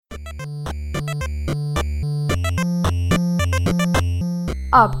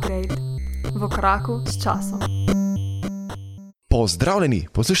Upgrade. V koraku s časom. Pozdravljeni,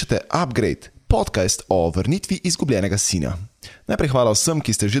 poslušate Upgrade, podcast o vrnitvi izgubljenega sina. Najprej hvala vsem,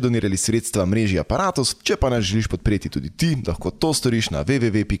 ki ste že donirali sredstva mreži Aparatus, če pa nas želiš podpreti tudi ti, lahko to storiš na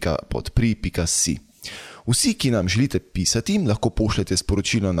www.podpri.si. Vsi, ki nam želite pisati, lahko pošljete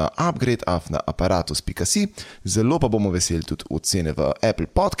sporočilo na upgrade@aparatus.si, zelo pa bomo veseli tudi ocene v Apple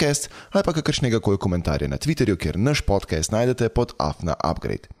Podcast ali pa kakršnega koli komentarja na Twitterju, kjer naš podcast najdete pod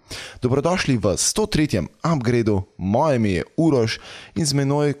 @upgrade. Dobrodošli v 103. Upgradeu, moje ime je Uroš in z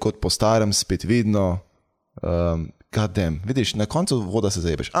menoj kot po starem spet vedno... Goddamn, vidiš, na koncu voda se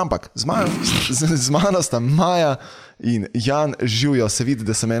zajebeš. Ampak z mano sta Maja in Jan. Živijo, se vidi,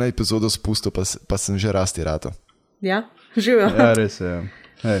 da sem eno epizodo spustil, pa sem že rasti rato. Ja, živijo. Ja, res je.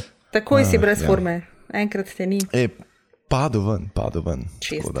 Hey. Takoj si brez forme, enkrat te ni. Padu ven.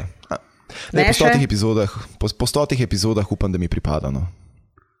 Čist. Po 100 epizodah upam, da mi pripada. No.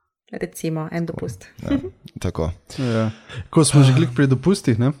 Recimo, en dopust. Ja, tako. Ja. Ko smo že klik pri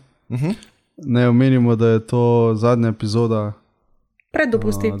dopustih, ne? Ne omenimo, da je to zadnja epizoda pred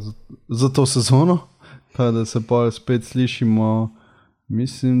dopusti za to sezono, pa da se pa spet slišimo,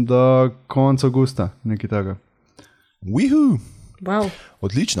 mislim, da konec avgusta, nekaj takega. Wihoo! Wow.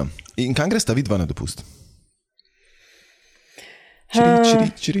 Odlično. In kam gresta vidva na dopust?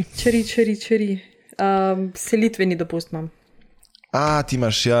 Čiri. Selitveni dopust imam. Ti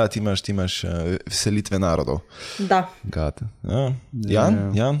imaš selitve narodov. Da.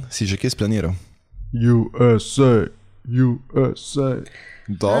 Jan, si že kje splaniral? USA.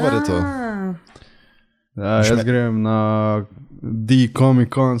 Dobro je to. Ja, jaz grem na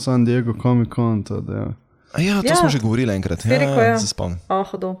Comic-Con, San Diego Comic-Con. To smo že govorili enkrat. Ja, se spomnim.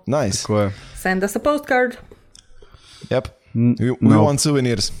 Hodo. Nice. Send us a postcard. Yep. We want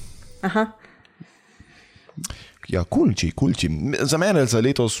souvenirs. Aha. Ja, kulči. Za mene za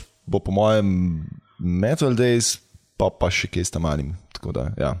letos bo po mojem Metal Days, pa še kje sta malim. Tako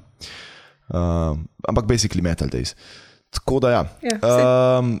da, ja. Ampak basically Metal Days. Tako da, ja.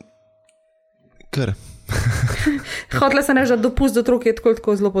 Kar? Hotela se nežda dopust do otrok je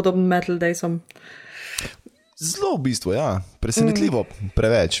tako zelo podoben Metal Daysom. Zelo v bistvu, ja. Presenetljivo,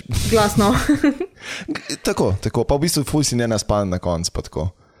 preveč. Glasno. Tako. Pa v bistvu ful si ne naspan na konc, pa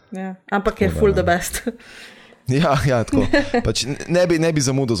tako. Ja. Ampak je full the best. Ja, tako. Pač ne bi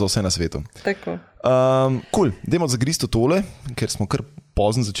zamudil za vse na svetu. Tako. Cool. Dajmo zagristo tole, ker smo kar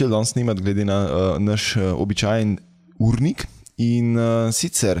pozno začeli danes snimati glede na naš običajen urnik. In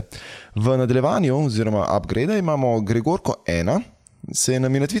sicer v nadaljevanju oziroma upgrade imamo Gregorko 1, se je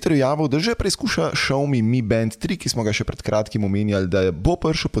nam na Twitterju javil, da že preizkuša Xiaomi Mi Band 3, ki smo ga še pred kratkim omenjali, da bo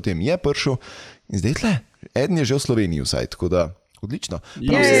prišel, potem je prišel. In zdaj tle, eden je že v Sloveniji vsaj, tako da odlično.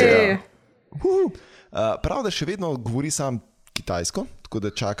 Prav, da še vedno govori sam kitajsko, tako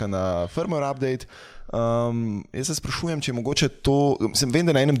da čaka na firmware update. Jaz se sprašujem, če je mogoče to... Vem,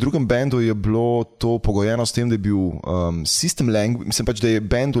 da na enem drugem bandu je bilo to pogojeno s tem, da je bil system language, mislim pač, da je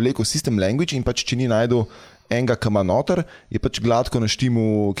band vlekel system language in pač, če ni najdel enega, ki ima noter, je pač gladko na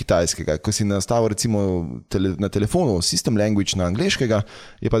štimu kitajskega. Ko si nastavil recimo na telefonu system language na angleškega,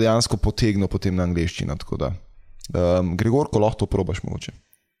 je pa dejansko potegnil potem na angleščino, tako da... Gregorko, lahko to probaš mogoče.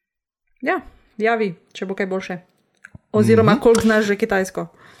 Ja. Javi, če bo kaj boljše. Oziroma, koliko znaš že kitajsko.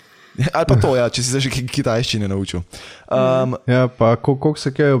 Ali pa to, ja, če si se že kitajščine naučil. Ja, pa koliko se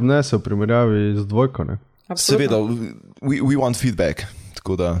kaj obnese v primerjavi z dvojko, ne? Seveda, we want feedback.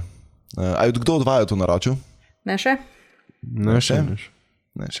 Tako da, a je kdo od vaju to naročil? Ne še? Ne še.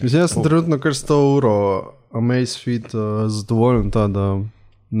 Mislim, jaz sem trenutno kar 100 euro Amazfit zadovoljen ta, da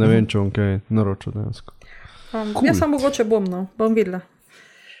ne vem, če bom kaj naročil dejansko. Cool. Jaz sem mogoče bom videla.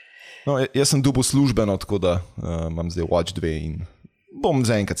 No, jaz sem dobil službeno, tako da imam zdaj Watch 2 in bom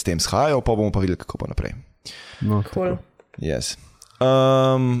zaenkrat s tem shajal, pa bomo pa videli, kako pa naprej. No, cool. Yes.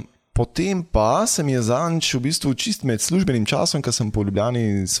 Potem pa se mi je zanč v bistvu čist med službenim časom, ko sem po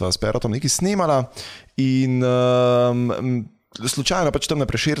Ljubljani sva s Peratom nekaj snemala in slučajno pač tam na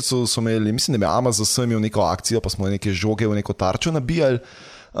Prešercu so imeli, mislim, da je Amazon imel neko akcijo, pa smo neke žoge v neko tarčo nabijali.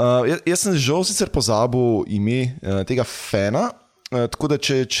 Jaz sem žal sicer pozabil ime tega fana, tako da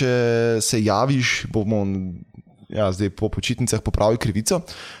če se javiš, bomo zdaj po počitnicah popravili krivico,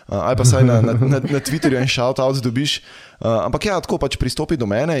 ali pa saj na Twitterju en shoutout dobiš. Ampak ja, tako pač pristopi do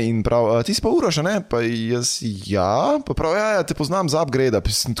mene in prav, ti si pa Uroš, ne? Pa jaz, pa prav, te poznam za upgrade,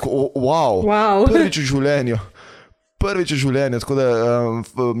 pa sem tako, wow. Prvič v življenju, tako da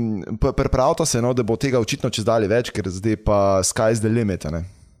pripravta se, no, da bo tega očitno čez dalje več, ker zdaj pa sky's the limit, ne?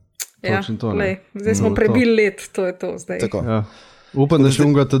 Ja, zdaj smo prebili let, to je to zdaj. Tako. Ja. Upam, da še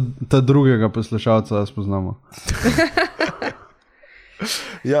unga ta drugega poslušalca spoznamo.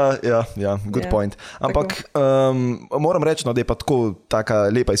 Ja, good point. Ampak moram reči, no, da je pa taka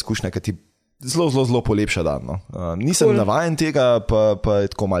lepa izkušnja, ki ti zelo polepša dan. No. Nisem navajen tega, pa je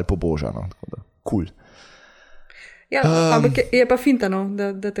tako malo pobožano. Cool. Ja, ampak je pa finta, no,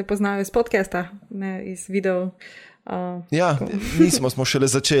 da te poznajo iz podcasta, ne iz videov. Ja, smo šele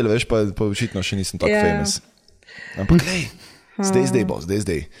začeli, veš, pa očitno še nisem tako famous. Ampak glej, zdaj bo,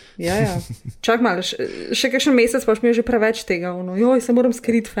 zdaj. Ja. Čak malo, še kakšen mesec pa mi je že preveč tega. Se moram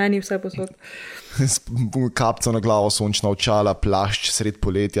skriti fani vse posod. Kapco na glavo, sončna očala, plašč sred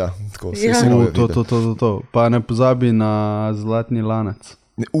poletja. Tako, to. Pa ne pozabi na zlatni lanec.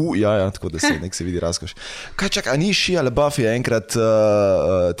 Ja, tako da se vidi razkoš. Kaj čak, a ni Shia LaBeouf je enkrat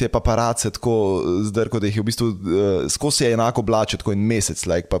te paparace tako zdrko, da jih je v bistvu skozi je enako oblačil, tako en mesec,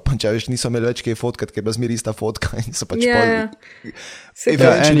 pa če veš, niso imeli več kaj fotkat, ker je bila zmeri ista fotka in so pač Se to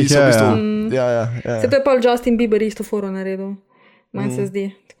je pa Justin Bieber isto foro naredil, manj se zdi,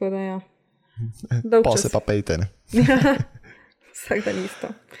 tako da ja. Pa se pa pejte, ne? Vsak dan isto.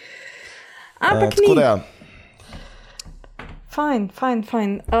 Ampak ni. Tako da ja. Fajn.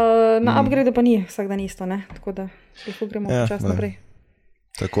 Na upgrade pa ni vsak dan isto, ne? Tako da lahko gremo počas naprej.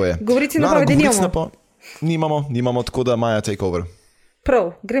 Tako je. Govorici napovedi nimamo, tako da Maja take over.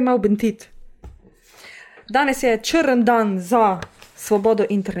 Prav, gremo v bentit. Danes je črn dan za svobodo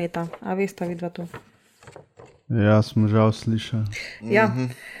interneta. A veste, vidva to? Ja, smo žal slišali. Ja.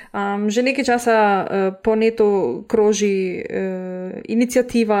 Že nekaj časa po netu kroži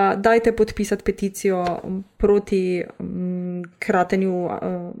iniciativa, dajte podpisati peticijo proti kratenju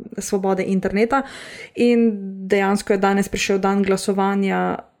svobode interneta in dejansko je danes prišel dan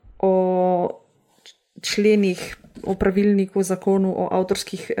glasovanja o členih, o pravilniku, zakonu o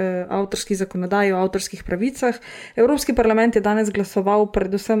avtorskih zakonodaji, o avtorskih pravicah. Evropski parlament je danes glasoval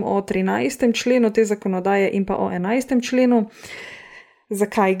predvsem o 13. členu te zakonodaje in pa o 11. členu.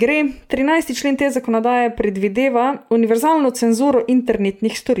 Zakaj gre? 13. člen te zakonodaje predvideva univerzalno cenzuro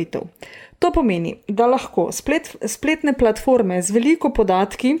internetnih storitev. To pomeni, da lahko spletne platforme z veliko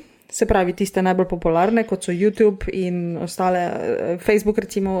podatki, se pravi tiste najbolj popularne, kot so YouTube in ostale, Facebook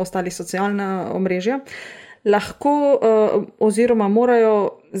recimo, ostali socialna omrežja, lahko oziroma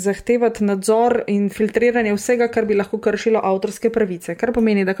morajo zahtevati nadzor in filtriranje vsega, kar bi lahko kršilo avtorske pravice. Kar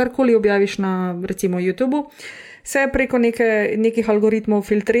pomeni, da karkoli objaviš na recimo YouTubeu, se preko nekih algoritmov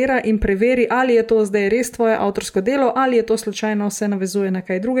filtrira in preveri, ali je to zdaj res tvoje avtorsko delo, ali je to slučajno se navezuje na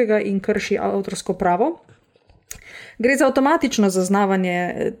kaj drugega in krši avtorsko pravo. Gre za avtomatično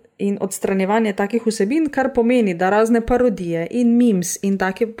zaznavanje in odstranjevanje takih vsebin, kar pomeni, da razne parodije in memes in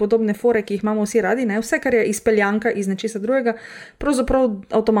take podobne fore, ki jih imamo vsi radi, ne, vse, kar je izpeljanka iz nečesa drugega, pravzaprav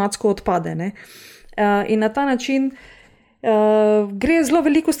avtomatsko odpade. Ne. In na ta način gre zelo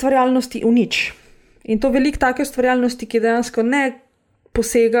veliko ustvarjalnosti v nič. In to veliko take ustvarjalnosti, ki dejansko ne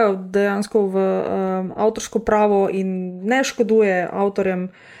posega dejansko v avtorsko pravo in ne škoduje avtorjem,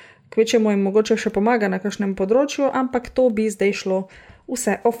 kvečemu jim mogoče še pomaga na kakšnem področju, ampak to bi zdaj šlo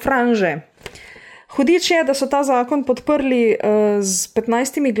vse o franže. Hudič je, da so ta zakon podprli z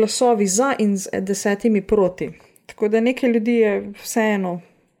 15 glasovi za in z 10 proti. Tako da nekaj ljudi je vseeno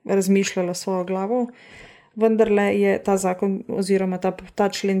razmišljalo svojo glavo, vendarle je ta zakon oziroma ta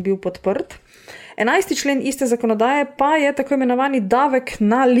člen bil podprt. 11. člen iste zakonodaje pa je tako imenovani davek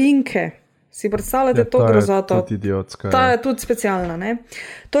na linke. Si predstavljate to grozoto? Ta je tudi specialna. Ne?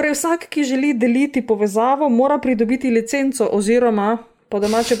 Torej vsak, ki želi deliti povezavo, mora pridobiti licenco oziroma, po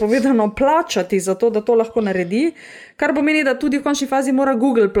domače povedano, plačati za to, da to lahko naredi, kar pomeni, da tudi v končni fazi mora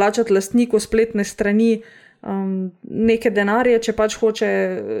Google plačati lastniku spletne strani neke denarje, če pač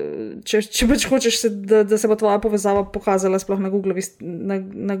hočeš, da se bo tvoja povezava pokazala sploh na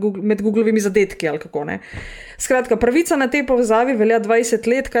med Googlovimi zadetki ali kako ne. Skratka, pravica na tej povezavi velja 20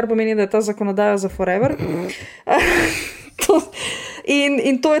 let, kar pomeni, da je ta zakonodaja za forever.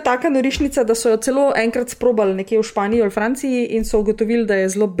 In to je taka norišnica, da so jo celo enkrat sprobali nekje v Španiji ali Franciji in so ugotovili, da je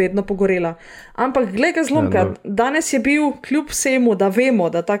zelo bedno pogorela. Ampak glej ga zlomka, danes je bil kljub vsemu, da vemo,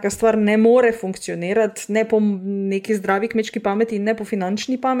 da taka stvar ne more funkcionirati, ne po neki zdravi kmečki pameti in ne po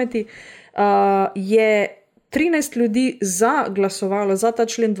finančni pameti, je 13 ljudi glasovalo za ta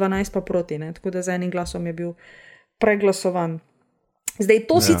člen, 12 pa proti, ne? Tako da z enim glasom je bil preglasovan. Zdaj,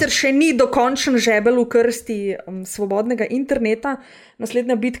 to sicer še ni dokončen žebelj v krsti svobodnega interneta.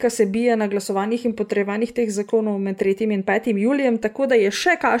 Naslednja bitka se bije na glasovanjih in potrjevanjih teh zakonov med 3. in 5. julijem, tako da je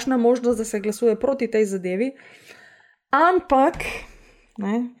še kakšna možnost, da se glasuje proti tej zadevi. Ampak,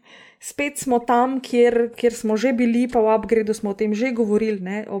 ne, spet smo tam, kjer smo že bili, pa v upgradu smo o tem že govorili,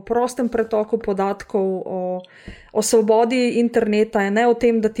 ne, o prostem pretoku podatkov, o svobodi interneta, ne o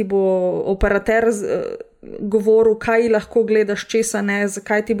tem, da ti bo operater govoril, kaj lahko gledaš, česa ne,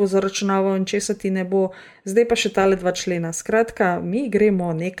 zakaj ti bo zaračunaval in česa ti ne bo. Zdaj pa še tale 2 člena. Skratka, mi gremo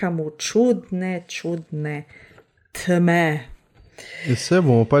nekam v čudne tme. Se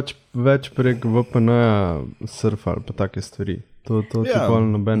bomo pač več prek VPN-ja surfali pa take stvari. To ti pa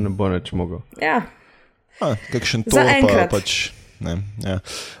noben ne bo neč mogel. Ja. Kakšen to pa pač, ne, ja.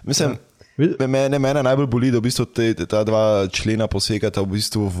 Mislim, mene najbolj boli, da v bistvu ta 2 člena posegata v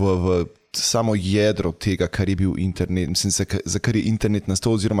bistvu v samo jedro tega, kar je bil internet, mislim, za kar je internet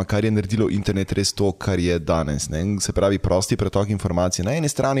nastal oziroma kar je naredilo internet res to, kar je danes. Ne? Se pravi, prosti pretok informacij na eni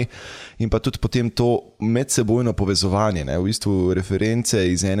strani in pa tudi potem to medsebojno povezovanje, ne? V bistvu reference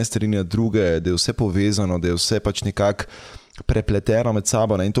iz ene strani na druge, da je vse povezano, da je vse pač nekako prepleteno med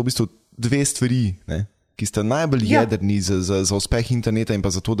sabo, ne? In to v bistvu 2 stvari, ne? Ki sta najbolj jedrni za uspeh interneta in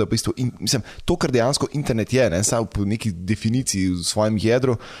pa za to, da v bistvu, mislim, to, kar dejansko internet je, ne, samo po neki definiciji v svojem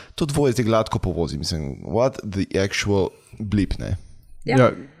jedru, to dvoje zdaj gladko povozi. Mislim, what the actual blip, ne?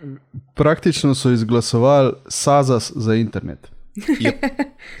 Ja, praktično so izglasovali SAZAS za internet.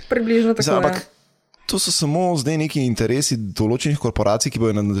 Približno tako, ampak to so samo zdaj neki interesi določenih korporacij, ki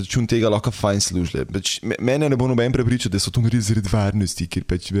bojo na račun tega lahko fajn služile. Mene ne bo noben prepričal, da so to naredili zaradi varnosti, ker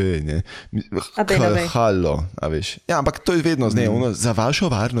pač ve, ne. Halo, a veš. Ja, ampak to je vedno zdaj, za vašo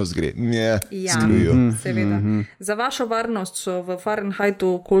varnost gre. Ja, seveda. Za vašo varnost so v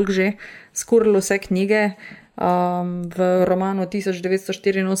Fahrenheitu, koliko že, skurili vse knjige. V romanu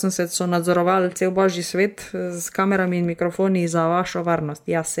 1984 so nadzorovali cel božji svet s kamerami in mikrofoni za vašo varnost.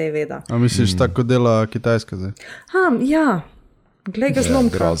 Ja, seveda. A misliš, tako dela Kitajska zdaj? Ja. Glej ga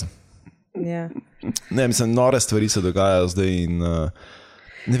zlomka. Grozno. Ja. Ne, mislim, nore stvari se dogajajo zdaj in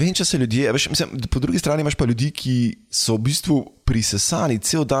ne vem, če se ljudje, veš, mislim, po drugi strani imaš pa ljudi, ki so v bistvu prisesani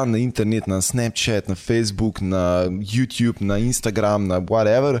cel dan na internet, na Snapchat, na Facebook, na YouTube, na Instagram, na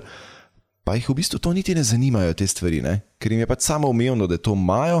whatever. Pa jih v bistvu to niti ne zanimajo, te stvari, ne? Ker jim je pač samo umevno, da to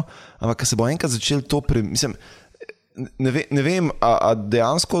imajo, ampak ko se bo enkrat začel to mislim, ne vem, a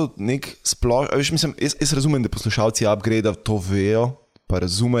dejansko nek mislim, jaz razumem, da poslušalci Upgrade to vejo, pa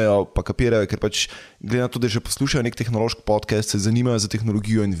razumejo, pa kapirajo, ker pač glede na to, da že poslušajo nek tehnološki podcast, se zanimajo za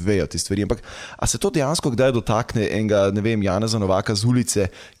tehnologijo in vejo te stvari, ampak a se to dejansko kdaj dotakne enega, ne vem, Janeza Novaka z ulice,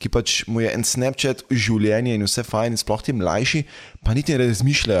 ki pač mu je en Snapchat življenje in vse fajn in sploh ti mlajši, pa niti ne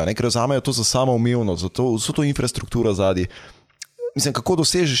razmišljajo, ne, ker razumejo to za samoumevno, za to, vso to infrastrukturo zadaj. Mislim, kako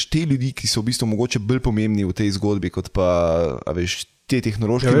dosežeš te ljudi, ki so v bistvu mogoče bolj pomembni v tej zgodbi, kot pa, a veš, te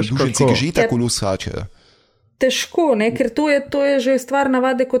tehnološke dušnici, ki že tako luskačejo. Težko, ne? Ker to je že stvar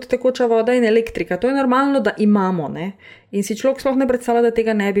navade kot tekoča voda in elektrika. To je normalno, da imamo, ne? In si človek sploh ne predstavlja, da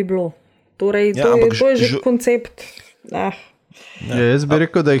tega ne bi bilo. Torej, to je že koncept. Ja, jaz bi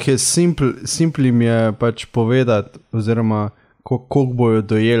rekel, da jih je simplim je pač povedati, oziroma koliko bojo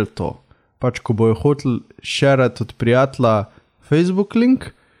dojeli to. Pač, ko bojo hoteli šerati od prijatelja Facebook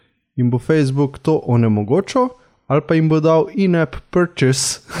link in bo Facebook to onemogočil, ali pa jim bo dal in-app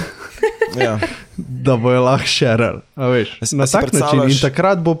purchase. Ja. Da bojo lahko šerali, na tak način in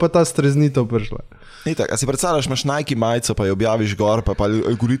takrat bo pa ta streznitev prišla. A si predstavljaš, imaš Nike majico, pa jo objaviš gor, pa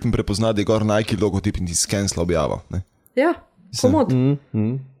algoritm prepozna, da je gor Nike logotip in ti scancela objavo. Ne? Ja, komod.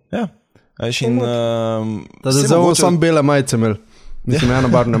 Ja. Zdaj sam bele majice imel. Mislim,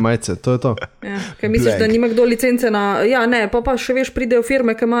 enobarvne majice, to je to. Ja, kaj misliš, da nima kdo licence na... Ja, ne, pa še veš, pridejo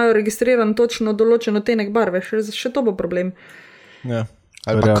firme, ki imajo registriran točno določen odtenek barve, še to bo problem. Ja.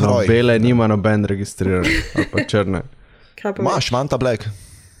 Ali pa kroj. Bele nima noben registriran, ali pa črne. Maš, Manta Black.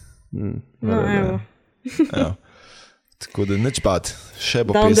 No, evo. Ja. Tako da nič bad, še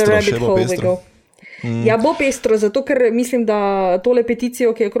bo pestro. Ja, bo pestro, zato ker mislim, da tole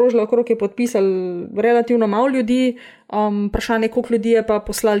peticijo, ki je krožila okrog, je podpisal relativno malo ljudi. Vprašanje, koliko ljudi je pa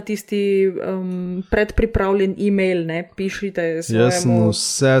poslali tisti predpripravljen e-mail, ne, pišite svojemu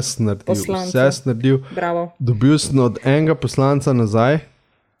poslancu. Vse naredil. Bravo. Dobil sem od enega poslanca nazaj.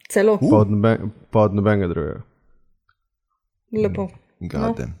 Celo. Pa od nobenega drugega. Lepo.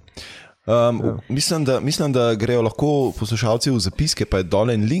 Gade. Mislim, da grejo lahko poslušalci v zapiske, pa je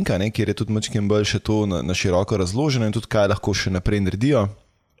dole en link, kjer je tudi mačkim bolj še to na široko razloženo in tudi kaj lahko še naprej naredijo.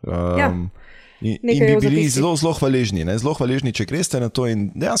 In bi bili zelo hvaležni, zelo hvaležni, če greste na to in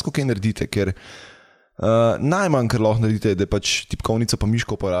dejansko kaj naredite, ker najmanj, kar lahko naredite, da pač tipkovnico pa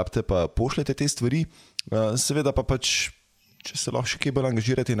miško uporabite, pa pošljete te stvari, seveda pa pač, če se lahko še kaj bolj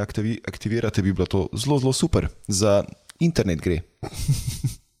angažirate in aktivirate, bi bilo to zelo, zelo super. Za internet gre.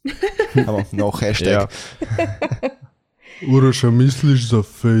 No hashtag. Uroša, misliš za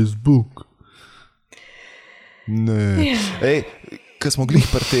Facebook? Ne. Ej, ker smo glih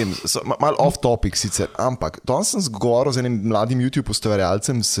pri tem, malo off topic sicer, ampak danes sem zgovoril z enim mladim YouTube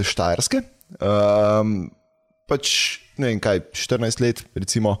ustvarjalcem z Štajerske, pač ne vem kaj, 14 let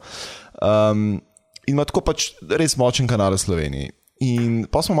recimo, in ima tako pač res močen kanal v Sloveniji. In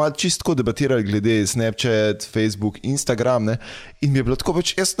pa smo malo čistko debatirali glede Snapchat, Facebook, Instagram, ne? In mi je bilo tako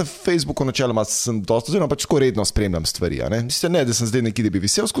pač, jaz na Facebooku načeloma sem dosta, oziroma pač tako redno spremljam stvari, ne? Mislim, ne, da sem zdaj neki, da bi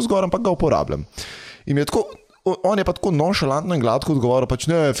visel skozi gor, ampak ga uporabljam. In mi je tako, on je pa tako nonšalantno in gladko odgovoril, pač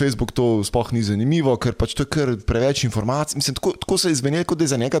ne, Facebook to sploh ni zanimivo, ker pač to je kar preveč informacij. Mislim, tako se je izvenelo, kot da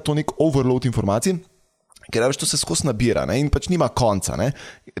je za njega to nek overload informacij. Ker to se skozi nabira, ne? In pač nima konca. Ne?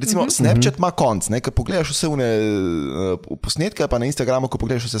 Recimo Snapchat ima konc, ne? Ko pogledaš vse posnetke, pa na Instagramu, ko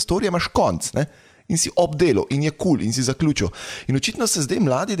pogledaš vse storije, imaš konc, ne? In si obdelal in je cool in si zaključil. In očitno se zdaj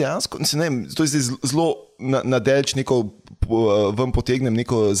mladi dejansko, ne vem, to je zdaj zelo nadelč neko, vam potegnem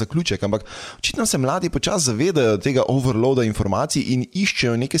neko zaključek, ampak očitno se mladi počasi zavedajo tega overloada informacij in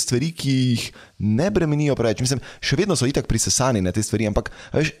iščejo neke stvari, ki jih ne bremenijo preveč. Mislim, še vedno so itak prisesani na te stvari, ampak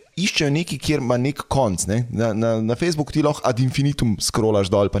veš, iščejo nekaj, kjer ima nek konc. Ne? Na Facebooku ti lahko ad infinitum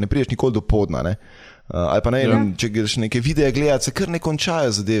scrollaš dol, pa ne prideš nikoli do podna. Ne? Ali pa ne, če greš neke videe gledati, se kar ne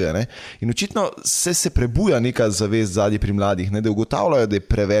končajo zadeve. Ne? In očitno se prebuja neka zavest zadnji pri mladih, ne? Da ugotavljajo, da je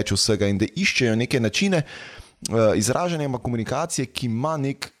preveč vsega in da iščejo neke načine izražanja in komunikacije, ki ima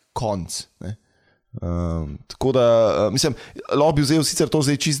nek konc. Ne? Tako da, mislim, lahko bi vzel sicer to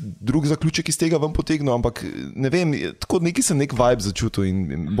zdaj čist drug zaključek iz tega vam potegnil, ampak ne vem, tako neki sem nek vibe začutil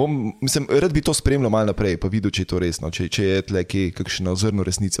in mislim, rad bi to spremljal malo naprej, pa videl, če je to resno, če je tle kakšno zrno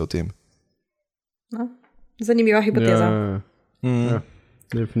resnice o tem. No, zanimiva hipoteza. Ja,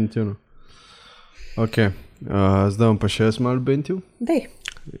 definitivno. Ok, zdaj bom pa še jaz malo bentil. Dej.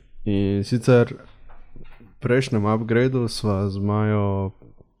 In sicer prejšnjem upgradeu sva z Majo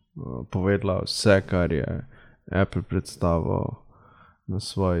povedala vse, kar je Apple predstavil na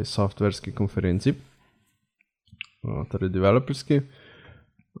svoji softverski konferenci, torej developerski.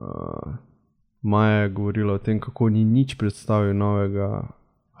 Maja je govorila o tem, kako ni nič predstavil novega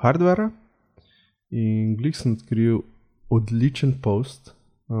hardvera in glih sem odkril odličen post,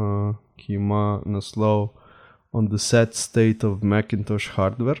 ki ima naslov On the sad state of Macintosh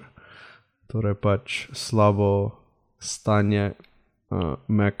hardware, torej pač slabo stanje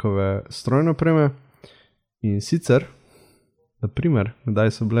Macove strojne opreme. In sicer, na primer,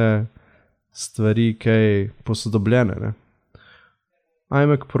 kdaj so bile stvari kaj posodobljene, ne?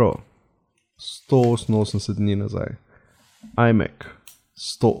 iMac Pro 188 dni nazaj, iMac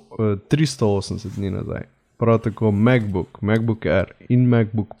 380 dni nazaj, prav tako MacBook Air in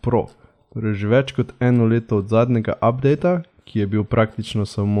MacBook Pro, torej že več kot 1 leto od zadnjega updata, ki je bil praktično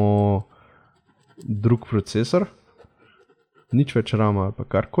samo drug procesor, nič več rama ali pa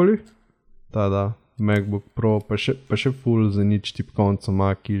karkoli, tada MacBook Pro pa še full za nič tipkovnica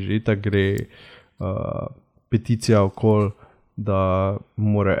ima, ki že itak gre peticija okoli, da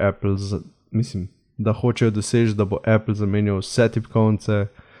more Apple, da hočejo doseči, da bo Apple zamenjal vse tipkovnice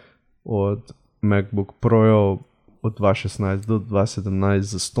od MacBook Pro-jev od 2016 do 2017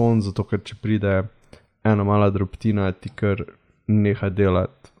 za ston, zato ker če pride ena mala drobtina, ti kar neha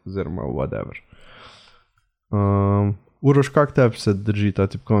delati, oziroma whatever. Uroš, kak tebi se drži ta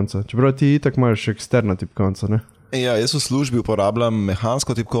tipkovnica? Čeprav ti itak imaš eksterna tipkovnica, ne? Ja, jaz v službi uporabljam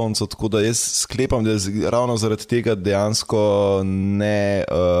mehansko tipkovnico, tako da jaz sklepam, da ravno zaradi tega dejansko ne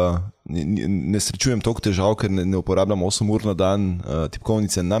srečujem toliko težav, ker ne uporabljam 8 ur na dan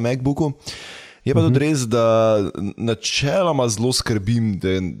tipkovnice na MacBooku. Je pa tudi res, da načeloma zelo skrbim,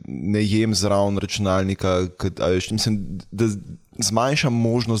 da ne jem zraven računalnika, mislim, da zmanjšam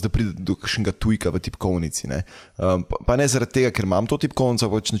možnost, da pride do kakšnega tujka v tipkovnici. Ne? Pa ne zaradi tega, ker imam to tipkovnico,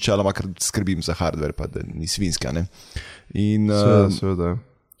 pač načeloma, ker skrbim za hardware, pa da ni svinska. Ne? In seveda.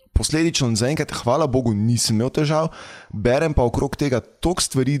 Posledično zaenkrat, hvala Bogu, nisem imel težav, berem pa okrog tega toliko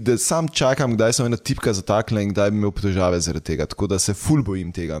stvari, da sam čakam, kdaj sem ena tipka zataknila in kdaj bi imel težave zaradi tega, tako da se ful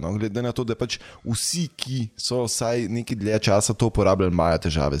bojim tega. No? Glede na to, da pač vsi, ki so vsaj nekaj dlje časa to uporabljali, imajo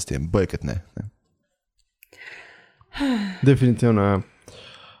težave s tem, bojkat ne. Definitivno, ja.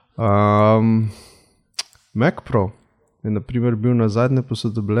 Mac Pro je na primer bil na zadnje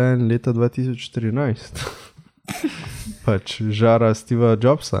posodobljen leta 2014. Pač žara Steva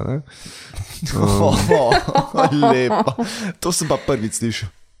Jobsa, ne? Lepo. To sem pa prvič slišal.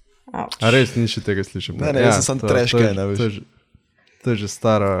 A res nisi tega slišal? Ne, jaz sem treškaj, ne veš. To je že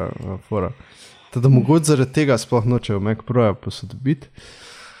stara fora. Teda mogoče zaradi tega sploh nočejo Mac Proja posodobiti.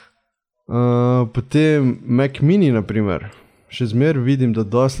 Potem Mac Mini, na primer, še zmer vidim, da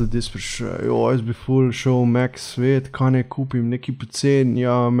dosti ljudi sprašujejo, jaz bi ful šel v Mac svet, kaj ne kupim, neki pocen,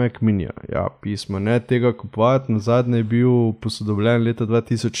 ja, Mac mini, ja, pismo, ne tega kupovati, na zadnje je bil posodobljen leta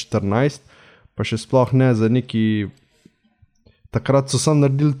 2014, pa še sploh ne za neki, takrat so sam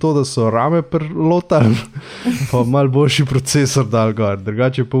naredili to, da so rame prelotali, pa mal boljši procesor dal gor,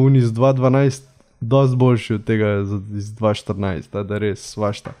 drugače pa uni z 2.12 dosti boljši od tega iz 2.14, da res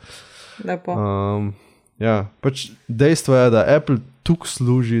svašta. Lepo. Ja, pač dejstvo je, da Apple tukaj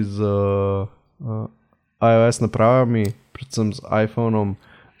služi z iOS napravami, predvsem z iPhoneom,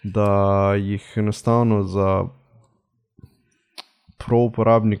 da jih enostavno za pro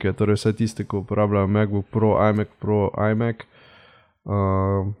uporabnike, torej vse tiste, ki uporabljajo MacBook Pro, iMac Pro, iMac,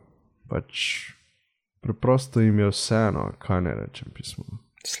 pač preprosto jim je vseeno, kaj ne rečem pismo.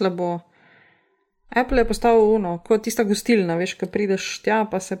 Slabo. Apple je postavil kot tista gostilna, veš, ko prideš tja,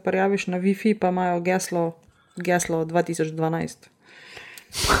 pa se prijaviš na Wi-Fi, pa imajo geslo 2012.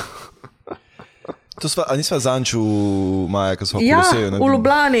 A nisva zanču, Maja, ko smo v Ja, Koloseju? v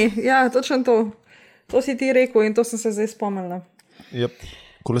Ljubljani, ja, točno to. To si ti rekel in to sem se zdaj spomnila. Yep.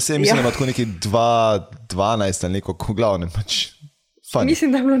 Kolosej mislim, da ima tako neki 2.12 ali neko, v glavnem, pač funny.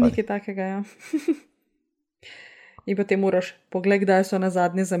 Mislim, da je bilo nekaj takega, ja. In potem moraš pogledati, kdaj so na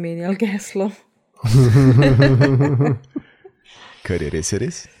zadnje zamenjali geslo. Kar je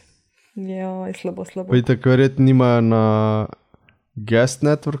res. Ja, je slabo. Pa itak verjetno nimajo na guest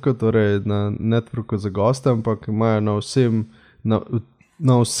networku, torej na networku za goste, ampak imajo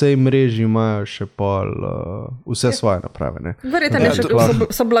na vsej mreži imajo še pol vse svoje naprave, ne? Verjetno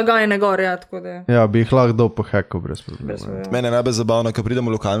so blagajne gor, ja, tako da. Ja, bi jih lahko dal po hacku brez problema. Mene je najbolj zabavno, ko pridemo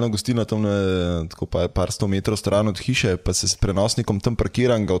v lokalno gostilno, tam tako par 100 metrov stran od hiše, pa se s prenosnikom tam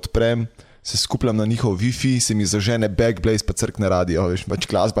parkiram, ga odprem, se skupljam na njihov Wi-Fi, se mi zažene Backblaze, pa crkne radio, veš, pač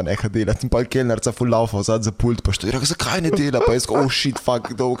glasba neha delati, in pa kelnerca full laufa vzad za pult, pa što je rekel, zakaj ne dela, pa jaz go, oh shit, fuck,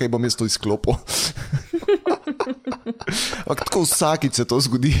 kaj bom jaz to izklopil. Ampak tako vsakič se to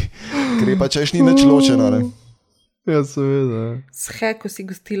zgodi, ker je pač ni nič ločeno, ne? Ja, seveda. S hacku si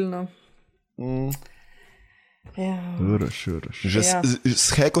gostilno. Ja. Uraš. Že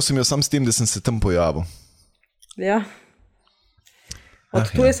s hackom sem jo sam s tem, da sem se tam pojavil. Ja. Od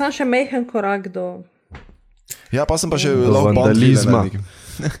tu je sam še mehen korak do... Ja, pa sem pa še do vandalizma.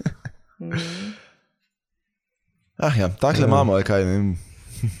 Ja, takle imamo, kaj, ne vem.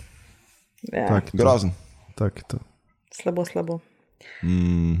 Ja. Grozen. Tak je to. Slabo.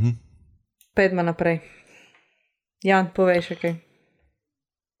 Pojdimo naprej. Jan, povej še kaj.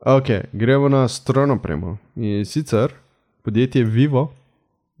 Ok, gremo na strojno opremo. In sicer podjetje Vivo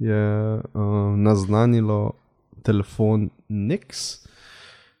je naznanilo telefon Nix,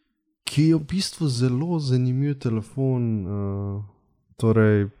 ki je v bistvu zelo zanimiv telefon,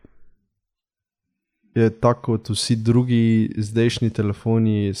 torej je tako kot vsi drugi zdajšnji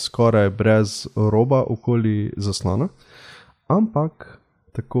telefoni skoraj brez roba okoli zaslona, ampak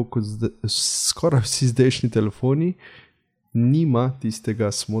tako kot skoraj vsi zdajšnji telefoni nima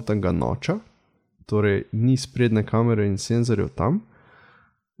tistega smotanega noča, torej ni sprednje kamere in senzorjev tam,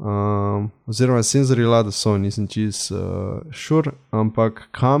 oziroma senzorji lada so, nisem čist sure, ampak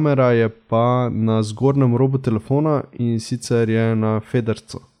kamera je pa na zgornjem robu telefona in sicer je na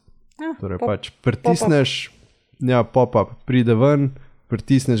federcu. Torej pač pritisneš, pop-up pride ven,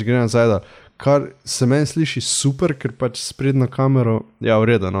 pritisneš, gre nazaj, kar se meni sliši super, ker pač sprednjo kamero, ja, v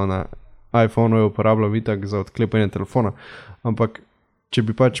redu, no, na iPhone-u je uporabljal itak za odklepanje telefona, ampak če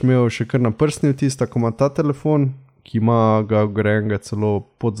bi pač imel še kar na prstni vtis, tako ima ta telefon, ki ima ga vgrajenega celo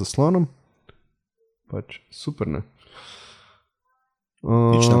pod zaslonom, pač super, ne?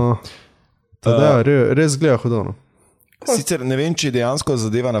 Res gleda hodovno. Sicer ne vem, če je dejansko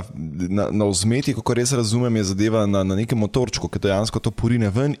zadeva na vzmeti, kako res razumem, je zadeva na nekem motorčku, ki dejansko to porine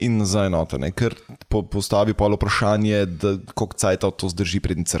ven in nazaj noter, ker postavi pol vprašanje, koliko cajta to zdrži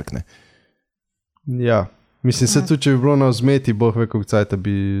prednji crkne. Ja, mislim se tudi, če bi bilo na vzmeti, boh ve, koliko cajta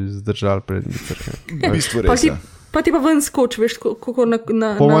bi zdržal prednji crkne. V bistvu res, ja. Pa ti pa ven skoč, veš, kako na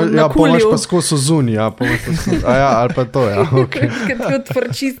kulju. Ja, pomaš pa skozi zunji, ja, ali pa to, ja, ok. Ker ti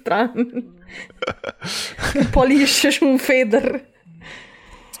odvrči stran. Poliščeš mu feder.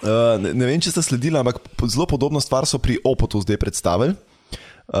 Ne vem, če ste sledili, ampak zelo podobno stvar so pri Oppotu zdaj predstavili.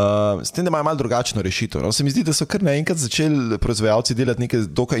 S tem, da imajo malo drugačno rešitev. No, se mi zdi, da so kar naenkrat začeli proizvajalci delati neke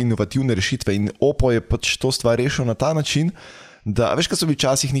dokaj inovativne rešitve in Oppo je pač to stvar rešil na ta način, da, veš, kaj so bili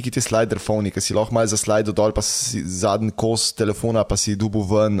včasih neki te slider phone, ki si lahko malo zaslajdo dol, pa si zadnji kos telefona, pa si dubu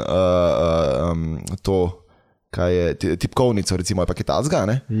ven to, kaj je, tipkovnico recimo, pa kaj tazga,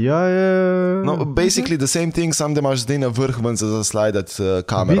 ne? Ja, je... No, basically the same thing, sam da imaš zdaj na vrh ven za zaslajdati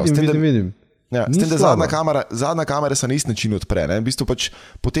kamero. Vidim. Ja, s tem, da zadnja kamera se na isti način odpre. Ne? V bistvu pač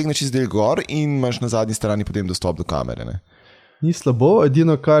potegneš iz del gor in imaš na zadnji strani potem dostop do kamere. Ne? Ni slabo,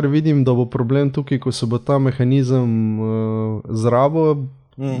 edino kar vidim, da bo problem tukaj, ko se bo ta mehanizem zrabil,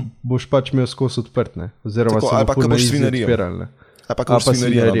 boš pač imel skozi odprt, ne? Oziroma tako, se ali pa bo boš svinerijo. Ali pa boš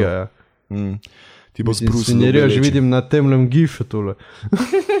svinerijo. Ja. Ti bo sprusil. Svinerijo že vidim na temlem gifu tule.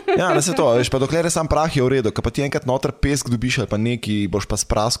 Ja, ne se to, veš, pa dokler je sam prah je v redu, ka pa ti enkrat noter pesk dobiš ali pa neki, boš pa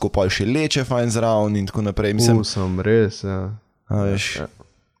sprasko, pa še leče fajn zraven in tako naprej. Sem res, ja. Veš,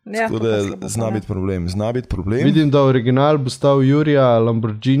 tako da zna biti problem. Vidim, da original bo stal Jurija,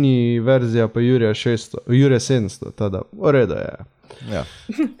 Lamborghini verzija pa Jurija 700, tada, v redu je. Ja.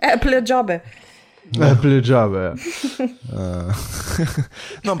 Apple džabe. Apple džabe, ja.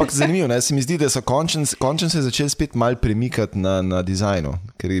 No, ampak zanimivo, ne, se mi zdi, da so končno se začeli spet mal premikati na dizajnu,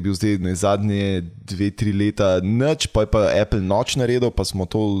 ker je bil zdaj zadnje 2-3 leta nič, pa je pa Apple noč naredil, pa smo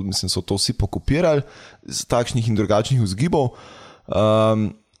to, mislim, so to vsi pokopirali z takšnih in drugačnih vzgibov.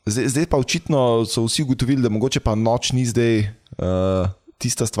 Zdaj pa očitno so vsi ugotovili, da mogoče pa noč ni zdaj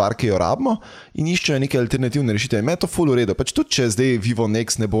tista stvar, ki jo rabimo in iščejo neke alternativne rešitve. Me je to ful v redu. Pač tudi, če zdaj Vivo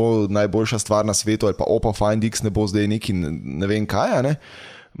Nex ne bo najboljša stvar na svetu ali pa Oppo Find X ne bo zdaj neki ne vem kaj, ne?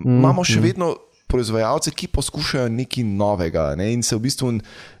 Imamo še vedno proizvajalce, ki poskušajo nekaj novega, ne? In se v bistvu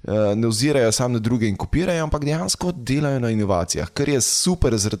ne ozirajo samo na druge in kopirajo, ampak dejansko delajo na inovacijah, kar je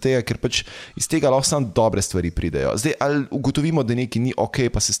super zaradi tega, ker pač iz tega lahko samo dobre stvari pridejo. Zdaj, ali ugotovimo, da nekaj ni ok,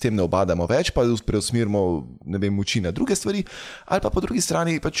 pa se s tem ne obadamo več, pa preusmirimo, ne vem, moči na druge stvari, ali pa po drugi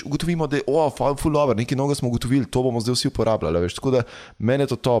strani pač ugotovimo, da je full over, nekaj novega smo ugotovili, to bomo zdaj vsi uporabljali, veš, tako da meni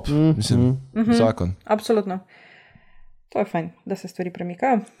je to top, mislim, zakon. Absolutno. To je fajn, da se stvari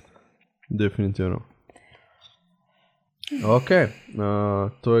premikajo. Definitivno. Ok,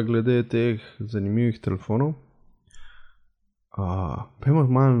 to je glede teh zanimivih telefonov. Pojmo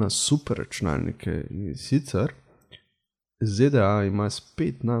malo na super računalnike. In sicer ZDA ima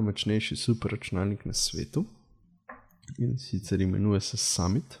spet najmočnejši super računalnik na svetu. In sicer imenuje se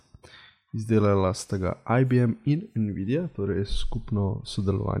Summit. Izdelala sta ga IBM in Nvidia, torej skupno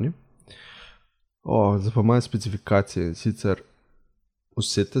sodelovanje. Zdaj pa malo specifikacije. In sicer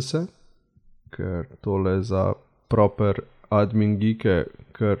usete se, ker tole za proper admin geeke,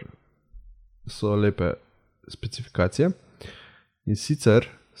 ker so lepe specifikacije. In sicer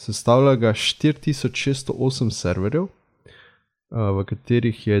sestavlja ga 4608 serverjev, v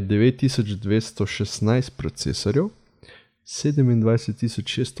katerih je 9216 procesorjev,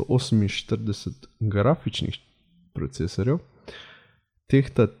 27648 grafičnih procesorjev,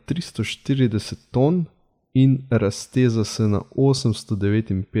 tehta 340 ton in razteza se na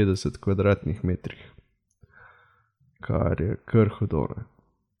 859 kvadratnih metrih. Kar je kar hodone.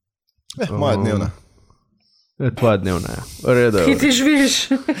 Moja dnevna. Tvoja dnevna, ja. Redo. Ki ti živiš.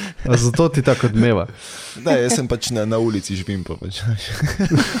 Zato ti tako odmeva. Da, jaz sem pač na ulici živim pa pač.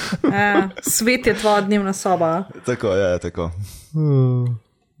 Svet je tvoja dnevna soba. Tako, ja, tako.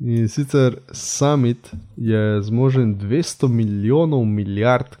 In sicer Summit je zmožen 200 milijonov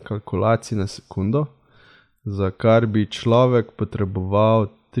milijard kalkulacij na sekundo, za kar bi človek potreboval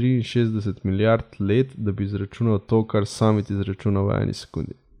 63 milijard let, da bi izračunal to, kar Summit izračunal v 1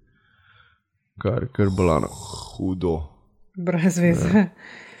 sekundi. Kar bolano. Hudo. Brez veze.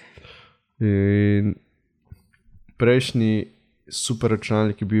 In prejšnji super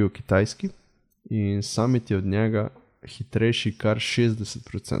računalnik je bil kitajski in Summit je od njega hitrejši kar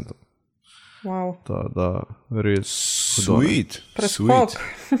 60%. Wow. Da, res. Sweet. Preskok.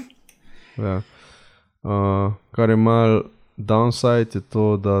 Ja. Kar je mal downside je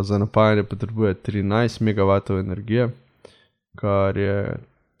to, da za napajanje potrebuje 13 MW energije, kar je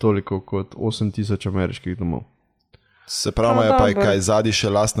toliko kot 8000 ameriških domov. Se pravi, pa je kaj zadnji še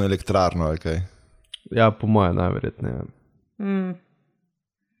lastno elektrarno, ali kaj? Ja, po moje najverjetneje.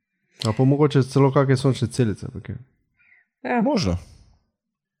 A pa mogoče celo kakšne sončne celice. Okay. Ja. Možno.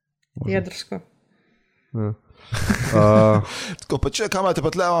 Jedrsko. Ja. Tako, pa če kam imate pa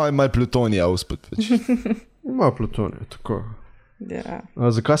tle, malo plutonija uspet. Ima plutonija, tako. Ja.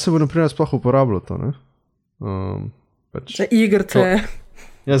 Zakaj se bo naprimer sploh uporabljalo to, ne? Za igrce.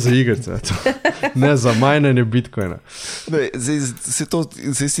 Ja, za igrce. Ne, za majnenje Bitcoina.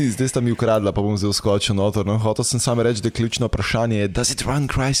 Zdaj sta mi ukradla, pa bom zdaj vskočil notor. No? Hotel sem samo reči, da ključno vprašanje je, does it run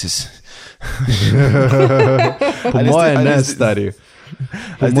Crysis? Po moje ne, stari.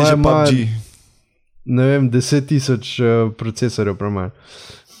 Po moje PUBG. Ne vem, 10,000 procesorjev premanj.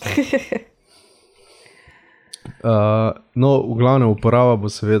 No, v glavnem uporaba bo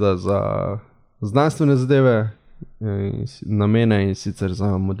seveda za znanstvene zadeve, namene in sicer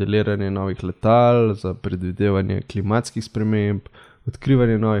za modeliranje novih letal, za predvidevanje klimatskih sprememb,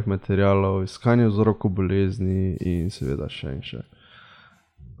 odkrivanje novih materialov, iskanje vzrokov bolezni in seveda še in še.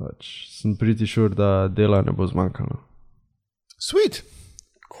 Pač sem pretty sure, da dela ne bo zmanjkalo. Sweet.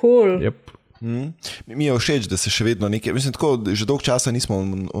 Cool. Yep. Mi je všeč, da se še vedno nekaj, mislim, tako, že dolgo časa nismo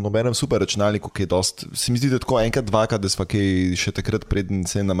v nobenem super računalniku, ki je dost, se mi zdi, da tako enkrat, dvakrat, da sva kaj še takrat predn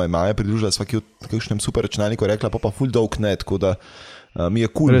se nam Maja pridružila, sva kaj v kakšnem super računalniku rekla, pa full dolg ne, tako da mi je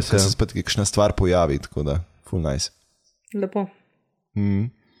cool, da se spet kakšna stvar pojavi, tako da full nice. Lepo.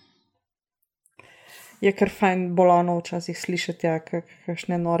 Je kar fajn bolano včasih slišati,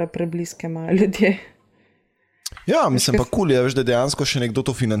 kakšne nore prebliske imajo ljudje. Ja, mislim pa cool je, veš, da dejansko še nekdo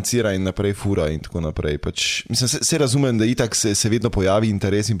to financira in naprej fura in tako naprej. Pač, mislim, se razumem, da itak se vedno pojavi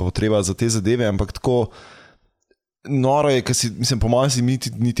interes in potreba za te zadeve, ampak tako noro je, ker si, mislim, po mojem si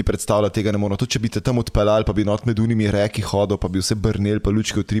niti predstavlja tega ne moramo. Tudi če bi te tam odpeljali, pa bi not med unimi reki hodil, pa bi vse brnel, pa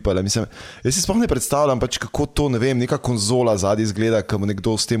lučke utripali. Mislim, jaz si sploh ne predstavljam, pač kako to, ne vem, neka konzola zadaj izgleda, ko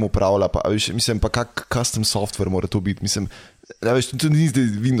nekdo s tem upravlja, pa mislim, pa kak custom software mora to biti, mislim. Ja, veš, tudi ni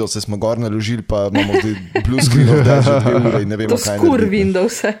zdaj Windows, se smo gor naložili, pa imamo zdaj blue screen of that že 2 ure in ne vemo, kaj narediti. To skur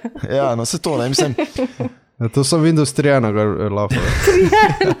Windows. Ja, no se to, ne, mislim. Ja, to so Windows 3 gor laufa.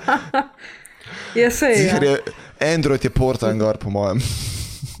 Ja, sej, ja. Android je portan gor, po mojem.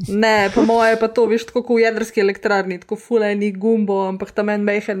 Ne, po moje pa to, veš, tako v jedrski elektrarni, tako fulejni gumbo, ampak tam en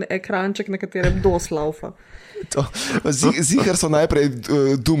mehen ekranček, na katerem DOS laufa. Ziher so najprej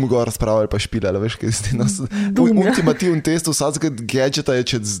Doom gor spravili pa špilali, veš, kaj ste nas. Ultimativen test vsakega gadgeta je,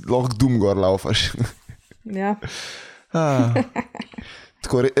 če lahko Doom gor laufaš. Ja.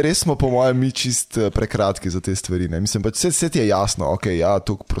 Tako, res smo po mojem mi čist prekratki za te stvari, ne? Mislim, pač vse ti je jasno, ok, ja,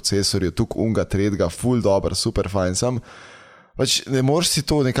 tuk procesorju, tuk unga, tretjega, full dober, super fajn, sam pač ne moreš si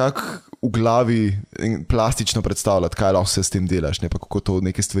to nekako v glavi plastično predstavljati, kaj lahko se s tem delaš, ne pa kako to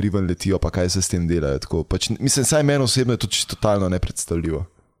neke stvari ven letijo, pa kaj se s tem delajo, tako, pač, mislim, saj meni osebno je to čisto totalno nepredstavljivo.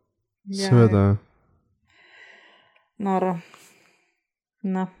 Ja, Sveda. Noro.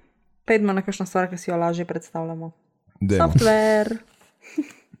 No, pejdimo na kakšno stvar, ki si jo lažje predstavljamo. Dajmo. Software.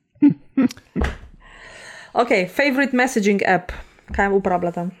 Ok, favorite messaging app. Kaj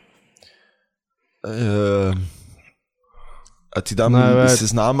uporabljate? A ti dam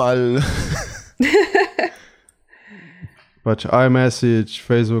seznam ali... Pač iMessage,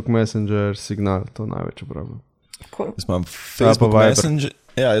 Facebook Messenger, Signal, to največ uporabljam. Cool. Jaz imam Facebook Messenger,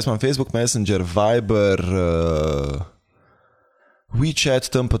 ja, jaz imam Facebook Messenger, Viber, WeChat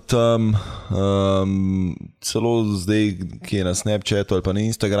tam pa tam, celo zdaj, ki je na Snapchatu ali pa na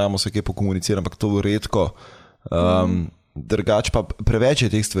Instagramu se kaj pokomuniciram, ampak to redko. Drugač pa preveč je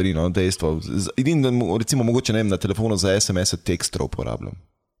teh stvari, no, dejstvo. Recimo mogoče, ne vem, na telefonu za SMS tekstov uporabljam.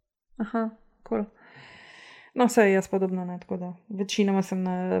 Aha, cool. No, vse jaz podobno, ne, tako da večinoma sem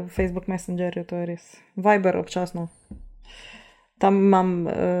na Facebook Messengerju, to je res. Viber občasno. Tam imam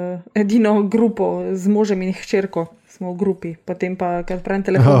edino grupo z možem in hčerko, smo v grupi, potem pa, kad pravim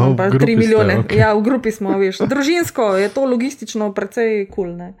telefon, pa 3 milijone. Ste, okay. Ja, v grupi smo, veš. Družinsko je to logistično precej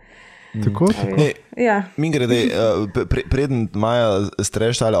cool, ne. Tako? Ja. Mi grede, preden Maja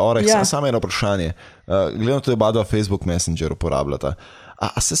strešta ali oreh, ja. Samo eno vprašanje. Gledam, to je oba dva Facebook Messenger uporabljata.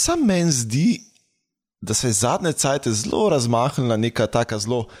 A se sam meni zdi, da se je zadnje cajte zelo razmahnila neka taka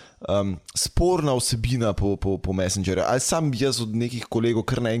zelo sporna vsebina po Messengerju. Ali sam jaz od nekih kolegov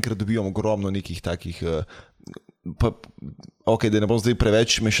kar naenkrat dobivam ogromno nekih takih, ok, da ne bom zdaj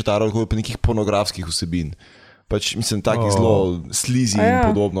preveč mešetaral po nekih pornografskih vsebin. Pač mislim, takih zelo slizi in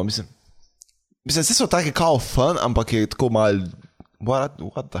podobno. Mislim, vse so take kao fun, ampak je tako mal, what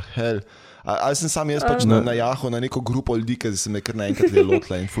the hell. Ali sem sam jaz pač na jahu na neko grupo ljudi, ki se me kar naenkrat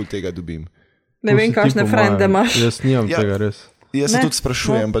lotla in ful tega dobim. Ne vem, kakšne frende imaš. Jaz nimam tega res. Jaz se tudi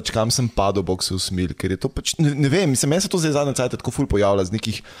sprašujem, pač, kam sem padel, bog se usmil, ker je to pač, ne vem, mislim, meni se to zdaj zadnje cajte tako ful pojavlja z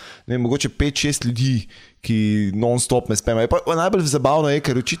nekih, ne vem, mogoče 5-6 ljudi, ki non-stop me spemajo. Najbolj zabavno je,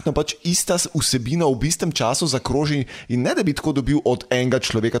 ker očitno pač ista vsebina v istem času zakroži in ne da bi tako dobil od enega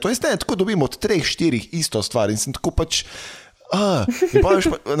človeka, to je ne, tako dobim od 3-4 isto stvar in sem tako pač, in pa veš,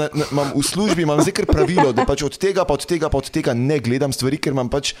 imam v službi, imam zdaj kar pravilo, da pač od tega ne gledam stvari, ker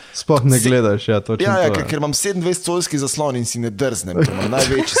imam pač... Sploh ne gledaš, ja, točno ja, to. Ja, ker imam 27-colski zaslon in si ne drznem, ker imam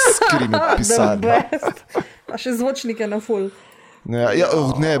največji skrin v pisarni. A še zvočnike na full.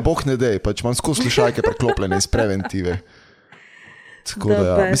 Ne, bog ne dej, pač imam skozi slušalke preklopljene iz preventive. Tako da,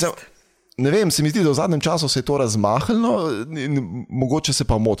 ja. Mislim, ne vem, se mi zdi, da v zadnjem času se je to razmahnilo, mogoče se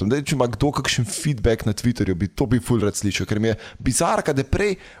pa motim. Če ima kdo kakšen feedback na Twitterju, to bi ful rad slišal, ker mi je bizarka, da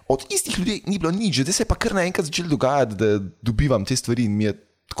prej od istih ljudi ni bilo nič, zdaj se je pa kar naenkrat začelo dogajati, da dobivam te stvari in mi je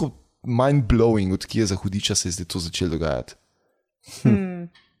tako mind-blowing, od kje za hudiča se je zdaj to začelo dogajati.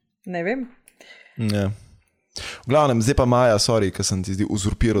 Ne vem. Ja. V glavnem, zdaj pa Maja, sorry, ker sem ti zdi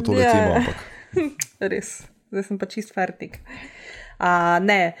uzurpiral tole temo, ampak... Res, zdaj sem pa čist fertik.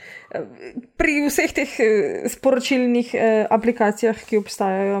 Ne, pri vseh teh sporočilnih aplikacijah, ki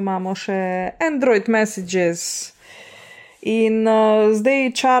obstajajo, imamo še Android Messages in zdaj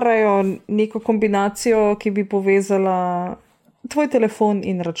čarajo neko kombinacijo, ki bi povezala tvoj telefon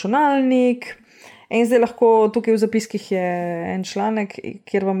in računalnik. In zdaj lahko, tukaj v zapiskih je en članek,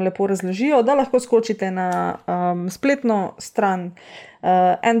 kjer vam lepo razložijo, da lahko skočite na spletno stran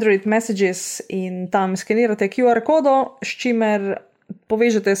Android Messages in tam skenirate QR kodo, s čimer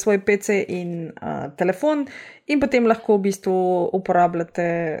povežete svoj PC in telefon in potem lahko v bistvu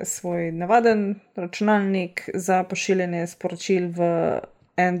uporabljate svoj navaden računalnik za pošiljanje sporočil v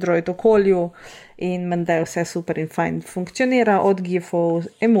Android okolju in menda je vse super in fajn funkcionira, od gifov,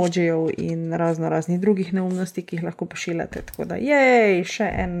 emojijev in raznih drugih neumnosti, ki jih lahko pošiljate. Tako da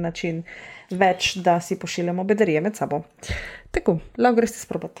še en način več, da si pošiljamo bedarije med sabo. Tako, lahko greste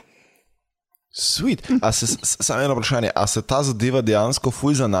sprobati. Sweet. Samo eno vprašanje, a se ta zadeva dejansko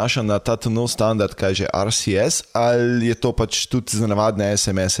fuj zanaša na ta nov standard, kaj že RCS, ali je to pač tudi za navadne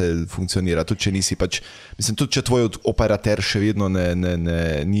SMS-e funkcionira, tudi če nisi pač, mislim, tudi če tvoj operater še vedno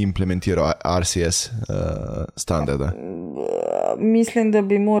ni implementiral RCS standarda? Mislim, da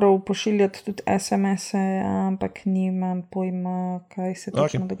bi moral pošiljati tudi SMS-e, ampak nimam pojma, kaj se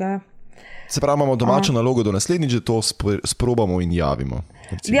točno dogaja. Se pravi, imamo domačo nalogo do naslednjič, da to sprobamo in javimo.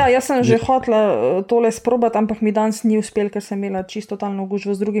 Recimo. Ja, jaz sem že hotela tole sprobati, ampak mi danes ni uspel, ker sem imela čisto totalno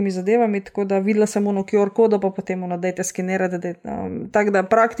gužvo z drugimi zadevami, tako da videla sem ono QR kodo, pa potem dajte skenirati. Tako da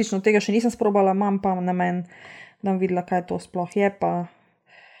praktično tega še nisem sprobala, imam pa namen, da videla, kaj to sploh je pa...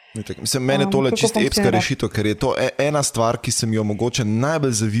 Mislim, mene tole čisto epska rešitev, ker je to ena stvar, ki sem jo mogoče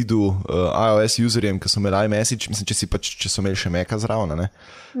najbolj zavidel iOS userjem, ki so imeli iMessage, mislim, če so imeli še Maca zraven, ne?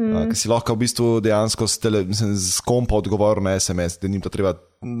 Ker si lahko v bistvu dejansko z kompa odgovoril na SMS, da njim to treba,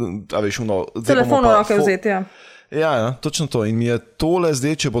 telefono roke vzeti, ja. Ja, točno to. In mi je tole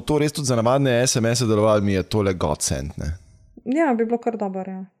zdaj, če bo to res tudi za navadne SMS-e delovalo, mi je tole godsend, ne? Ja, bi bilo kar dobro,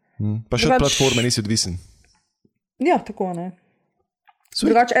 ja. Pa še od platforme nisi odvisen. Ja, tako, ne.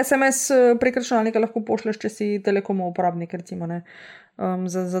 Drugače, SMS prek računalnika lahko pošleš, če si Telekomov uporabnik, recimo, ne.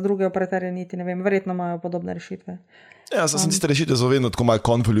 Za druge operaterje niti, ne vem, verjetno imajo podobne rešitve. Ja, sem tiste rešitve zelo vedno tako malo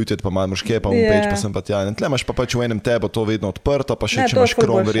convoluted, pa malo moške, pa homepage, pa sem pa tja. Tle imaš pa pač v enem tebu to vedno odprto, pa še če imaš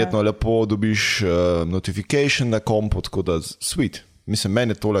Chrome, verjetno lepo dobiš notification na kompu, tako da sweet. Mislim,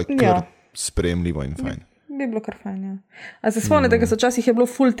 meni je tole kar sprejemljivo in fajn. Bi bilo kar fajn, ja. A se spomnite, da so včasih je bilo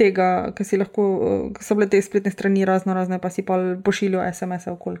ful tega, ker si lahko, ker so bile te spletne strani razne, pa si pa pošiljajo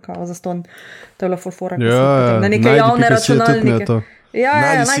SMS-e okolka za ston, to je bila fora, na neke javne računalnike. Ja,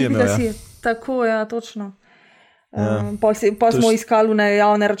 najdi.si. Tako, ja, točno. Pa smo iskali na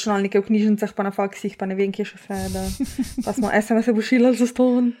javne računalnike v knjižnicah, pa na faksih, pa ne vem, kje še vse, pa smo SMS-e pošiljali za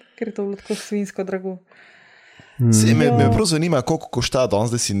ston, ker je to bilo tako svinsko drago. Me prav zanima, koliko košta danes,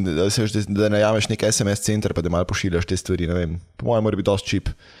 da najameš nek SMS center, pa da malo pošiljaš te stvari, ne vem. Po mojem mora biti dosti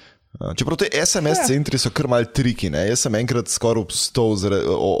cheap. Čeprav te SMS centri so kar malo triki, ne. Jaz sem enkrat skoraj obstal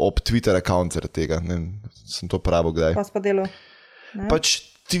ob Twitter account zaradi tega, ne vem, sem to pravo kdaj. Pa spa delo. Pač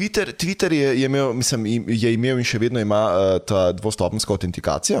Twitter je imel, mislim, je imel in še vedno ima ta dvostopenjsko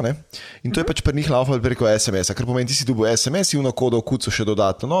autentikacijo, ne? In to je pač pri njih laufalo preko SMS-a, ker pomeni, ti si dobil SMS in kodo v kucu še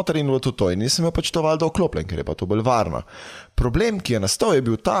dodatno noter in bilo to. In jaz sem imel pač to valjda oklopljen, ker je pa to bolj varno. Problem, ki je nastal, je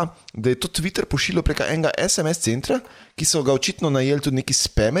bil ta, da je to Twitter pošiljal preko enega SMS centra, ki so ga očitno najeli tudi neki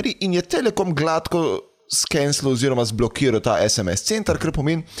spameri in je Telekom gladko skenslil oziroma zblokiral ta SMS center, ker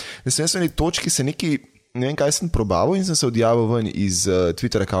pomeni, da sem jaz v eni točki se neki ne vem, kaj sem probavil in sem se odjavil ven iz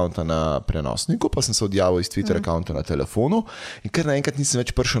Twitter accounta na prenosniku, pa sem se odjavil iz Twitter accounta na telefonu in kar naenkrat nisem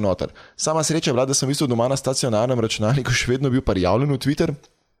več prišel noter. Sama sreča je bila, da sem v bistvu doma na stacionarnem računalniku še vedno bil prijavljen v Twitter,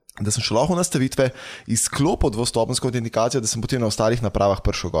 da sem šel lahko v nastavitve, izklopil dvostopenjsko autentikacijo, da sem potem na ostalih napravah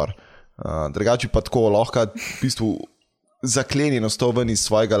prišel gor. Drugače pa tako lahko v bistvu zaklenjeno s to ven iz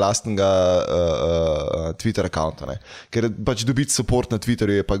svojega lastnega Twitter accounta, ne. Ker pač dobiti support na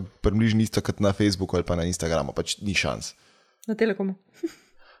Twitterju je pa približno isto kot na Facebooku ali pa na Instagramu, pač ni šans. Na Telekomu.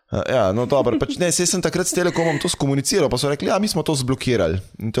 Ja, no dobro, pač ne, saj sem takrat s Telekomom to skomuniciral, pa so rekli, ja, mi smo to zblokirali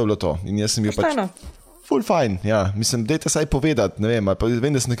in to je bilo to. In jaz sem bil pač full fine, ja, mislim, dajte saj povedati, ne vem, pa vem,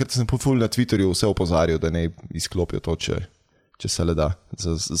 da sem takrat full na Twitterju vse opozarjal, da ne izklopijo to, če se le da,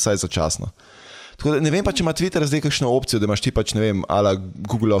 saj začasno. Tako da ne vem pa, če ima Twitter zdaj kakšno opcijo, da imaš ti pač, ne vem, ala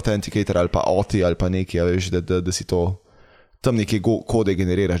Google Authenticator ali pa OTI ali pa nekaj, veš, da si to tam neke kode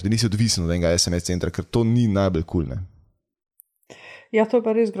generiraš, da nisi odvisen od enega SMS centra, ker to ni najbolj cool, ne. Ja, to je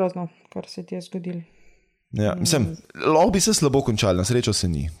pa res grozno, kar se ti je zgodilo. Ja, mislim, lahko bi se slabo končali, na srečo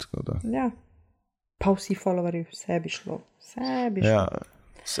se ni. Tako da. Ja. Pa vsi followerji, vse bi šlo. Ja,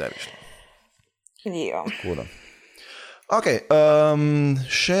 vse bi šlo. Ja. Ok,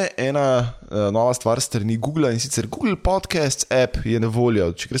 še ena nova stvar strani Google in sicer Google Podcasts app je na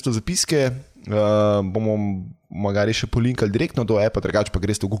voljo. Če greste v zapiske, bomo magari še polinkali direktno do appa, drugače pa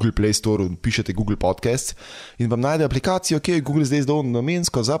greste v Google Play Store, pišete Google Podcasts in vam najde aplikacijo, ki je Google zdaj izdal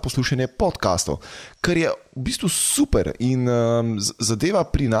namensko za poslušanje podcastov, kar je v bistvu super in zadeva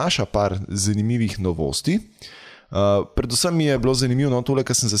prinaša par zanimivih novosti. Predvsem mi je bilo zanimivo tole,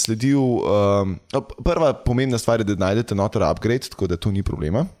 kar sem zasledil. Prva pomembna stvar je, da najdete noter upgrade, tako da to ni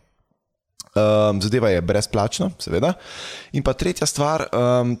problema. Zadeva je brezplačna, seveda. In pa tretja stvar,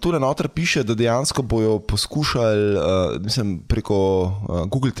 tule noter piše, da dejansko bojo poskušali preko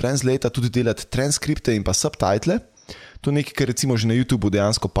Google Translate tudi delati transkripte in pa subtitle. To je nekaj, kar recimo že na YouTubeu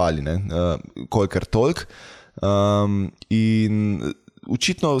dejansko pali, kolikor toliko. In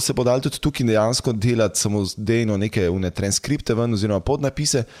očitno se bo dal tudi tukaj dejansko delati samodejno neke transkripte ven oziroma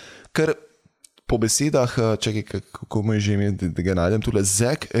podnapise, ker po besedah, čakaj, kako mu je že ime, da ga najdem tule,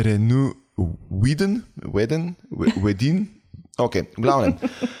 Zach Wedin, ok, v glavnem.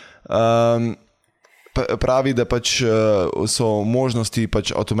 Pravi, da pač so možnosti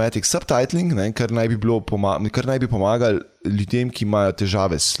pač automatic subtitling, kar naj bi pomagali ljudem, ki imajo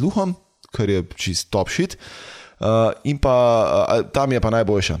težave s sluhom, kar je čist top shit. In pa tam je pa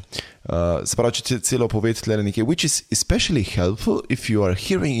najboljša. Se pravi, če celo povedi tle nekaj, which is especially helpful if you are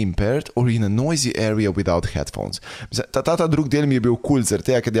hearing impaired or in a noisy area without headphones. Ta drug del mi je bil cool, zaradi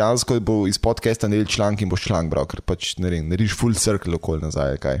tega, ker dejansko bo iz podcasta naredil članek in boš članek bral, ker pač narediš full circle okoli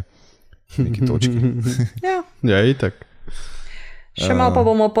nazaj, kaj? Neki točki. Ja, itak. Še malo pa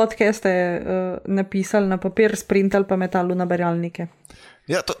bomo podcaste napisali na papir, sprintali pa metali na berjalnike.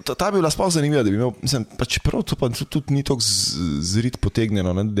 Ja, ta bi bila sploh zanimiva, da bi imel, pač prav to pa tudi ni toliko zrit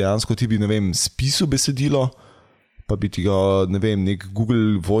potegnjeno, dejansko ti bi, spisal besedilo, pa bi ti ga, nek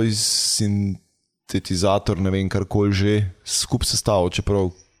Google Voice sintetizator, karkoli že, skup sestavil,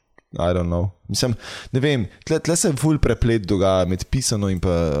 čeprav, I don't know. Tle se ful preplet dogaja med pisano in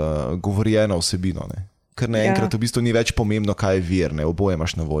pa govorjeno vsebino, Ker naenkrat v bistvu ni več pomembno, kaj je vir, oboje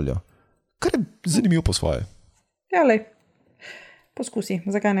imaš na voljo. Kar je zanimivo po svoje. Ja, lej. Poskusi,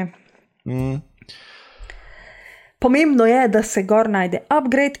 zakaj ne? Pomembno je, da se gor najde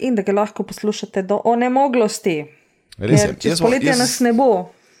upgrade in da ga lahko poslušate do onemoglosti. Ker čez poletje nas ne bo.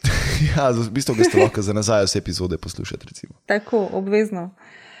 Ja, v bistvu ga ste lahko za nazaj vse epizode poslušati, recimo. Tako, obvezno.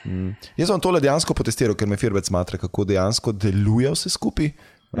 Jaz sem tole dejansko potestiral, ker me Firbec smatra, kako dejansko deluje vse skupaj,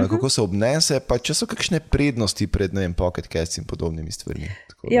 kako se obnese, pa če so kakšne prednosti pred, Pocket Casts in podobnimi stvarmi.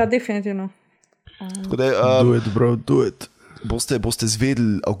 Ja, definitivno. Do it, bro, do it. Boste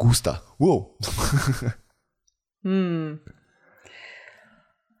zvedeli avgusta. Wow.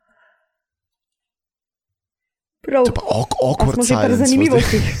 Prav. To je pa awkward silence. Smo že pri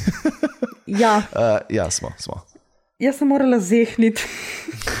zanimivostih. Ja, smo. Jaz sem morala zehniti.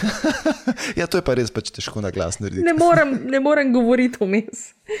 Ja, to je pa res pač težko na glas narediti. Ne morem govoriti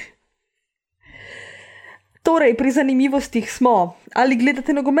vmes. Torej, pri zanimivostih smo. Ali gledate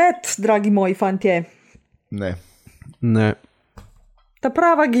nogomet, dragi moji fantje? Ne. Ta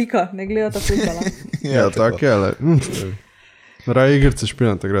prava gika, ne gledata futbola. Ja, tako je, ale. Raje igrice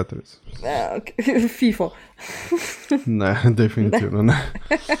špina takrat res. FIFO. Ne, definitivno ne.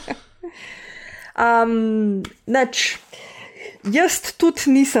 Jaz tudi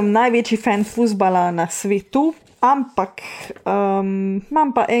nisem največji fan futbola na svetu, ampak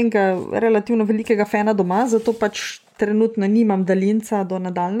imam pa enega relativno velikega fana doma, zato pač trenutno nimam daljinca do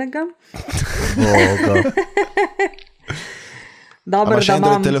nadaljnega. Imaš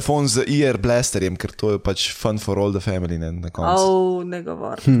Android telefon z ear blasterjem, ker to je pač fun for all the family na koncu. Ne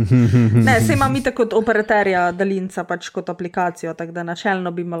govor. Ne, sej imam itak kot operaterja daljinca pač kot aplikacijo, tako da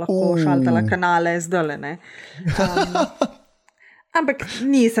načelno bi me lahko šaltala kanale zdale, ne. Ampak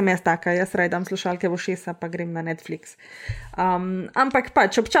nisem jaz taka, jaz raje dam slušalke v ušesa, pa grem na Netflix. Ampak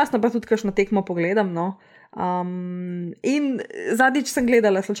pač občasno pa tudi kakšno tekmo pogledam, no. In zadnjič sem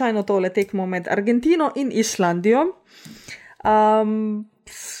gledala slučajno tole tekmo med Argentino in Islandijo.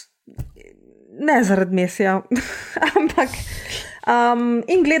 Ne zaradi Mesija, ampak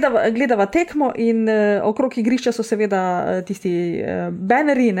in gledava tekmo in okrog igrišča so seveda tisti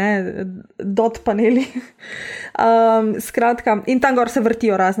bannerji, dot paneli, skratka, in tam gor se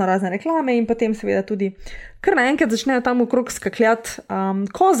vrtijo razne reklame in potem seveda tudi kar naenkrat začnejo tam okrog skakljati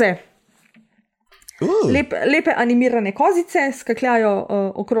koze. Lepe animirane kozice skakljajo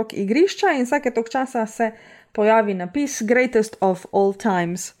okrog igrišča in vsake toliko časa se pojavi napis Greatest of all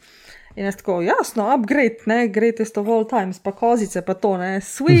times. In jaz tako, jasno, upgrade, ne, greatest of all times, pa kozice, pa to, ne,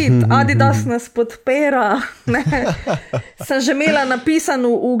 sweet, Adidas nas podpira, ne. Sem že imela napisan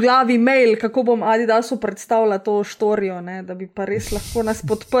v glavi mail, kako bom Adidasu predstavila to štorijo, ne, da bi pa res lahko nas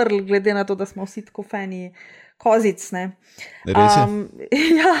podprli, glede na to, da smo vsi tako fani kozic, ne. Res je?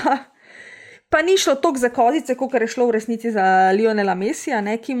 Ja. Pa ni šlo toliko za kozice, kot je šlo v resnici za Lionela Messija,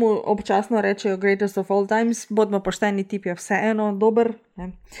 ne, ki mu občasno rečejo greatest of all times, bodimo pošteni, tip je vseeno dober.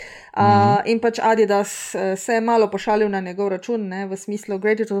 Ne. In pač Adidas se je malo pošalil na njegov račun, ne, v smislu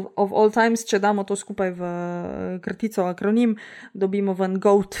greatest of all times, če damo to skupaj v kratico akronim, dobimo ven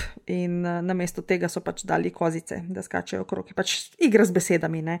GOAT in namesto tega so pač dali kozice, da skačejo okrog. Pač igra z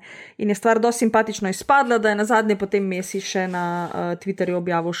besedami. Ne. In je stvar dosti simpatično izpadla, da je nazadnje potem Messi še na Twitterju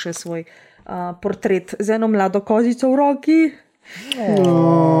objavil še svoj portret z eno mlado kozico v roki.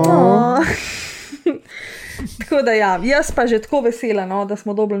 Tako da ja, jaz pa že tako vesela, no, da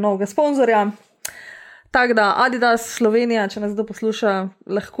smo dobili novega sponzorja. Tako da Adidas Slovenija, če nas kdo posluša,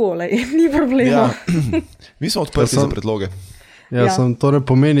 lahko, ni problema. Ja. Mi smo odprti za predloge. Ja, sem to ne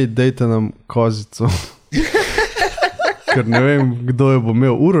pomeni, dejte nam kozico. Ker ne vem, kdo jo bo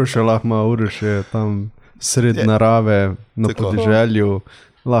imel. Uroš je lahko, Uroš je tam sred narave, na podeželju.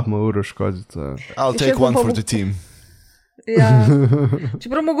 Lahko Uroš kozica. I'll take one for the team. Ja.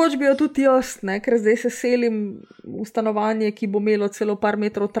 Čeprav mogoče bi jo tudi jaz, ne? Ker zdaj se selim v stanovanje, ki bo imelo celo par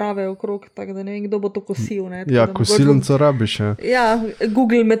metrov trave okrog, tako da ne vem, kdo bo to kosil. Ne? Ja, kosilnico rabiš. Ja,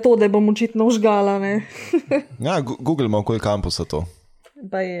 Google metode bom očitno užgala. Ne? Ja, Google ima okoli kampusa to.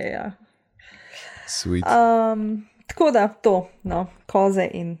 Da je, ja. Sweet. Tako da to, no, koze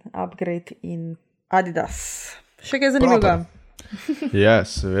in upgrade in Adidas. Še kaj zanimivega? Ja,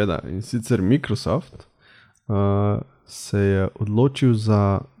 seveda. In sicer Microsoft se je odločil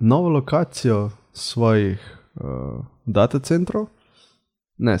za novo lokacijo svojih datacentrov.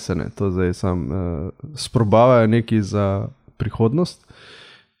 Ne, to zdaj sam sprobavajo nekaj za prihodnost.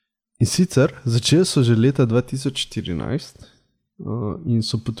 In sicer začeli so že leta 2014 in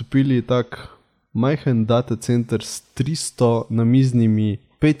so potopili tak majhen datacenter s 300 namiznimi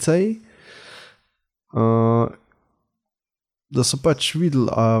PC-ji, da so pač videli,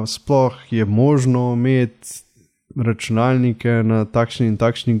 a sploh je možno imeti računalnike na takšni in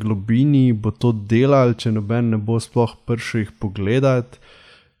takšni globini, bo to delal, če noben ne bo sploh prišel jih pogledati.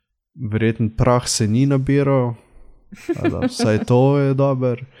 Verjetno prah se ni nabiral, vsaj to je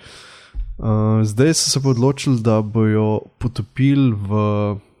dober. Zdaj so se odločili, da bojo potopili v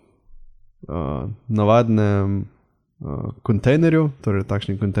navadnem kontejnerju, torej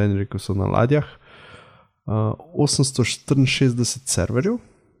takšni kontejnerji, ko so na ladjah, 864 serverjev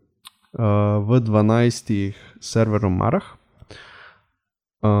v 12 serveromarah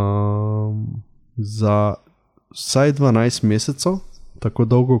za vsaj 12 mesecev, tako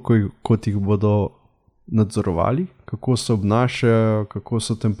dolgo, kot jih bodo nadzorovali, kako se obnašajo, kako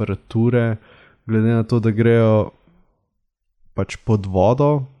so temperature, glede na to, da grejo pač pod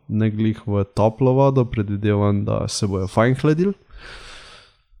vodo, ne glih v toplo vodo, predvidevam, da se bojo fajn hladili.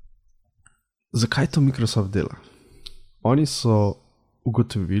 Zakaj to Microsoft dela? Oni so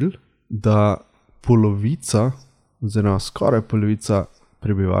ugotovili, da polovica, oziroma skoraj polovica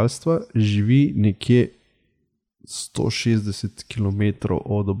prebivalstva živi nekje 160 km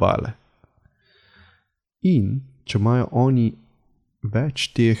od obale. In če imajo oni več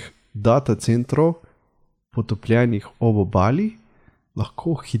teh datacentrov potopljenih ob obali,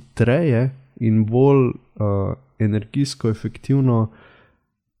 lahko hitreje in bolj energijsko efektivno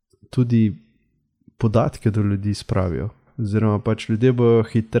tudi podatke do ljudi spravijo. Oziroma pač ljudje bojo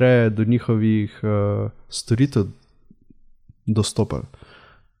hitreje do njihovih storitev dostopali.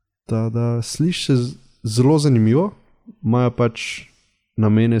 Da sliši se zelo zanimivo, imajo pač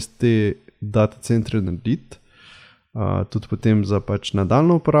namene te datacentre narediti, tudi potem za pač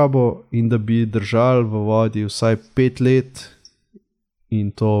nadaljno uporabo in da bi držali v vodi vsaj 5 let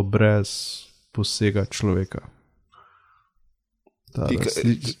in to brez posega človeka.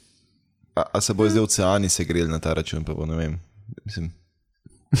 A se bo zdaj oceani segreli na ta račun, pa bo, ne vem, mislim.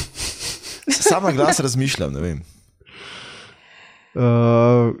 Sama glas razmišljam, ne vem.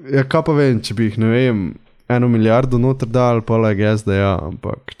 Ja, kaj pa vem, če bi jih, ne vem, 1 milijardo noter dal, pa like jaz, da ja,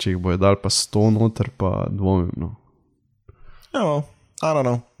 ampak če jih bojo dal pa 100 noter, pa dvomim, no. Ja, I don't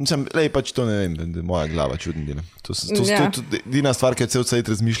know. Mislim, pač to ne vem, da moja glava čudno dela. To je edina stvar, ki je cel cajt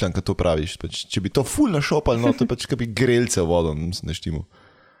razmišljam, kad to praviš. Pač, če bi to ful našopal, no, to pač kaj bi grelce v vodo, ne štimu.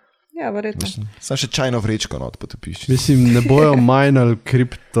 Ja, verjetno. Sam še čajno vrečko not potopiš. Mislim, ne bojo minali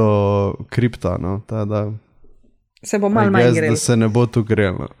kripta, no, da se bo malo manj grel. Da se ne bo tu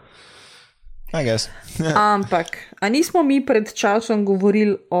grel, no. I guess. Ampak, a nismo mi pred časom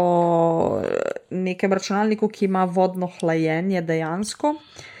govorili o nekem računalniku, ki ima vodno hlajenje dejansko?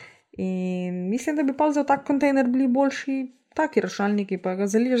 In mislim, da bi pa za tak kontejner bili boljši taki računalniki, pa ga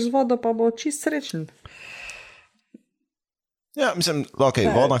zaliješ z vodo, pa bo čist srečen. Ja, mislim, okay,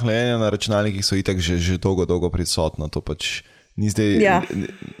 vodna hlajenja na računalnikih so itak že dolgo prisotna, to pač ni zdaj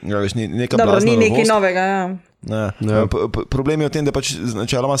neka Dobro, blazna ni nekaj novost. novega, ja. Ja. Problem je v tem, da pač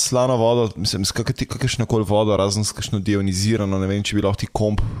načeloma slano vodo, mislim, s kakršnokoli vodo, razen s kakšno deionizirano, ne vem, če bi lahko ti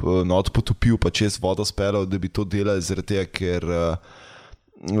komp not potopil, pa čez vodo speljal, da bi to delali zaradi tega, ker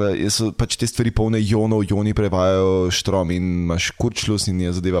so pač te stvari polne ionov, ioni prevajajo štrom in imaš kurčlus in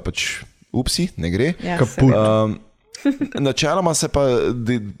je zadeva pač upsi, ne gre. Ja, Kaput. Načeloma se pa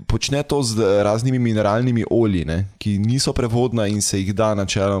počne to z raznimi mineralnimi olji, ne, ki niso prevodna in se jih da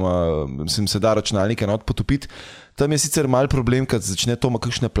načeloma, se da računalnike not potopiti. Tam je sicer mal problem, kad začne to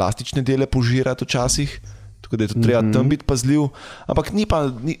kakšne plastične dele požirati včasih, tako da je to treba tam biti pazljiv, ampak ni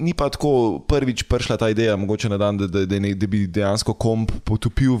pa tako prvič prišla ta ideja, mogoče na dan, da bi dejansko komp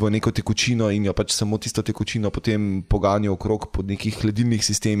potopil v neko tekočino in jo pač samo tisto tekočino potem poganjal okrog po nekih hladilnih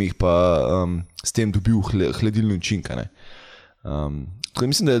sistemih, pa s tem dobil hladilni učinka. Tako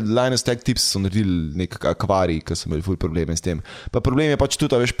mislim, da Linus Tech Tips so naredili nek akvarij, ki so imeli ful probleme s tem. Pa problem je pač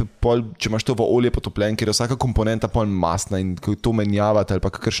tudi, veš, če imaš to v olje potopljen, ker je vsaka komponenta pol masna in ko to menjavati ali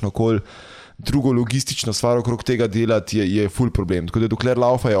pa kakršnokoli drugo logistično stvar okrog tega delati je ful problem. Tako da dokler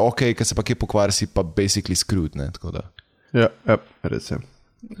laufa je ok, ker se pa kje pokvari, si pa basically screwed, ne, tako da. Ja, res je.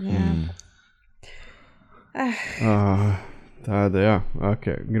 Ja, ok.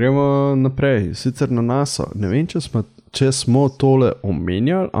 Gremo naprej. Sicer na NASA, ne vem, če smo tole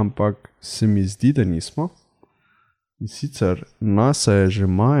omenjali, ampak se mi zdi, da nismo. In sicer NASA je že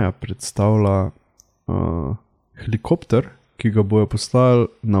maja predstavila helikopter, ki ga bojo poslali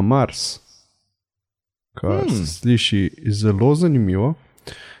na Mars. Kar se sliši zelo zanimivo.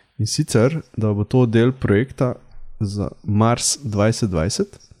 In sicer, da bo to del projekta za Mars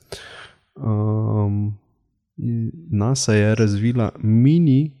 2020. NASA je razvila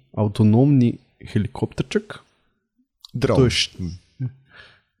mini avtonomni helikopterček. Dron.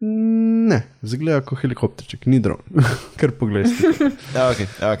 Ne, zgleda kot helikopterček, ni dron. Kar pogledaj.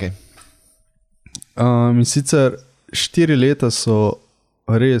 Ok. In sicer 4 leta so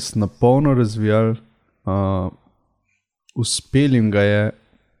res na polno razvijali, uspel jim ga je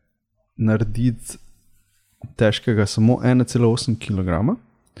narediti težkega samo 1,8 kg.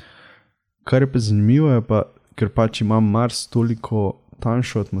 Kar je pa zanimivo, je pa, ker pač ima Mars toliko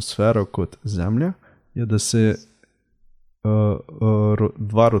tanjšo atmosfero kot Zemlja, je, da se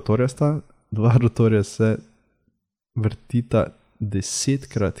dva rotorja se vrtita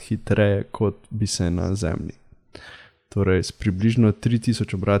 10-krat hitreje, kot bi se na Zemlji. Torej, s približno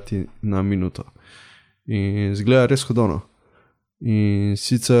 3000 obrati na minuto. In zgleda res hodovno. In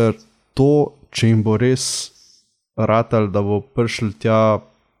sicer to, če jim bo res ratal, da bo prišel tja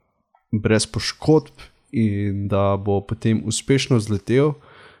brez poškodb in da bo potem uspešno zletel,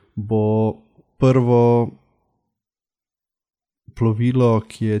 bo prvo plovilo,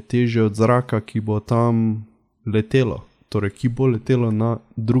 ki je težje od zraka, ki bo tam letelo. Torej, ki bo letelo na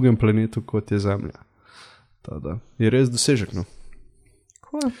drugem planetu, kot je Zemlja. Tada. Je res dosežek, no.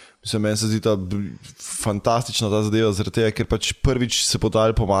 Cool. Mislim, meni se zdi ta fantastična ta zadeva, zaradi tega, ker pač prvič se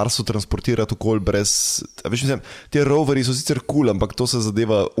podali po Marsu transportirati okoli brez... Veš, mislim, te roveri so sicer cool, ampak to se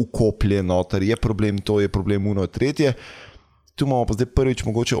zadeva ukoplje noter, je problem to, je problem uno, tretje. Tu imamo pa zdaj prvič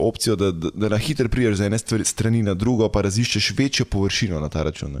mogoče opcijo, da na hiter priješ za ene strani na drugo, pa raziščeš večjo površino na ta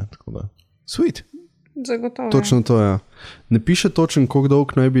račun, ne? Tako da, sweet. Zagotovo. Točno to, ja. Ne piše točno, koliko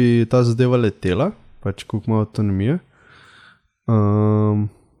dolgo naj bi ta zadeva letela, pač koliko ima avtonomije.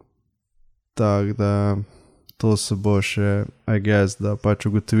 Tako da to se bo še, I guess, da pač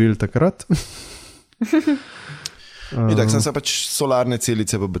ugotovili takrat. Itak sem se pač solarne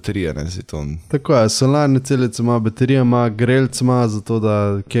celice pa baterije, ne, si to... Tako je, solarne celice ima, baterija ima, grelc ima, zato da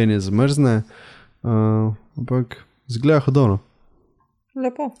kaj ne zmrzne, ampak zgleda hodovno.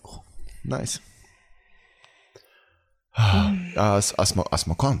 Lepo. Nice. A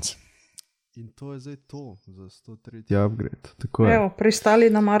smo konc? In to je zdaj to za 103. upgrade. Tako je. Evo, pristali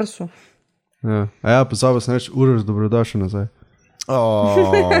na Marsu. Ja. A ja, pozabil sem reči, Uroš, dobrodošel nazaj.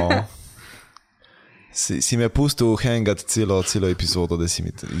 Si me pustil hangat celo epizodo, da si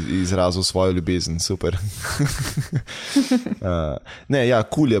mi izrazil svojo ljubezen, super. Ne, ja,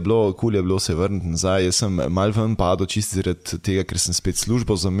 cool je bilo se vrniti nazaj. Jaz sem malo ven padel čisto zaradi tega, ker sem spet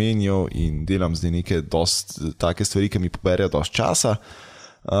službo zamenjal in delam zdaj neke take stvari, ki mi poberejo dosti časa.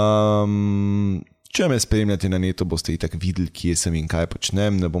 Če me spremljate na netu, boste itak videli, kje sem in kaj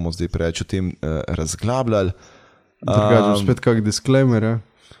počnem. Ne bomo zdaj preveč o tem razglabljali. Drugače, spet kak disclaimer, ja?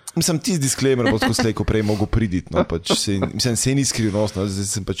 Mislim, tisti disclaimer bo tako slej, ko prej mogo priditi. No, pač se ni skrivnost, no, zdaj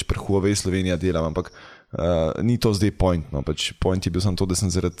sem pač pri Huawei Slovenija delam, ampak ni to zdaj point. No, pač point je bil samo to, da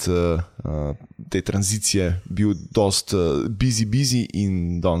sem zaradi te tranzicije bil dost busy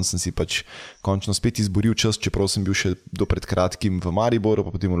in danes sem si pač končno spet izboril čas, čeprav sem bil še do pred kratkim v Mariboru,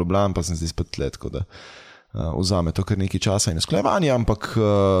 pa potem v Ljubljani, pa sem zdaj spet tle, tako da vzame to kar nekaj časa in usklajevanje, ampak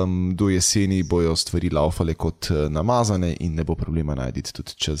do jeseni bojo stvari laufale kot namazane in ne bo problema najti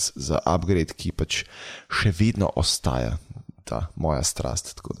tudi čas za upgrade, ki pač še vedno ostaja ta moja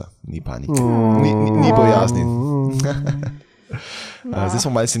strast, tako da ni panike. Ni bojazni. Zdaj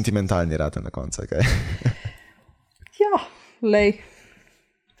smo malo sentimentalni rate na koncu, kaj? Ja, lej.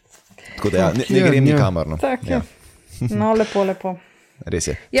 Tako da ja, ne grem nikamor. No. Tak, ja. No, lepo. Res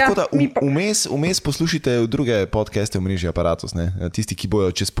je. Ja, tako da vmes poslušajte druge podcaste v mreži Aparatus, ne? Tisti, ki bojo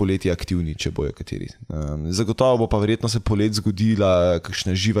čez poletje aktivni, če bojo kateri. Zagotovo bo pa verjetno se polet zgodila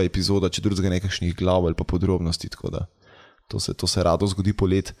kakšna živa epizoda, če drugega nekakšnih glav ali pa podrobnosti, tako da to se rado zgodi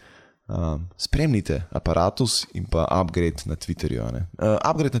polet. Spremljite Aparatus in pa Upgrade na Twitterju. Ne?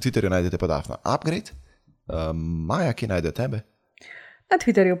 Upgrade na Twitterju najdete pa Dafna. Upgrade? Maja, kje najde tebe? Na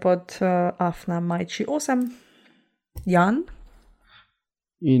Twitterju pod Afna Majči8. Jan?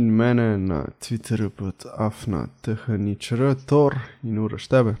 In mene na Twitterju pod Afna THNIČR, Tor in Uroš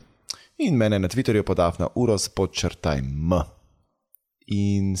tebe. In mene na Twitterju pod Afna Uros_M.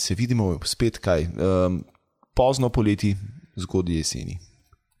 In se vidimo spet kaj, pozno poleti, zgodnji jeseni.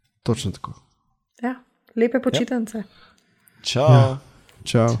 Točno tako. Ja, lepe počitnice. Čau.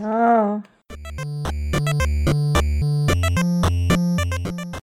 Čau. Čau.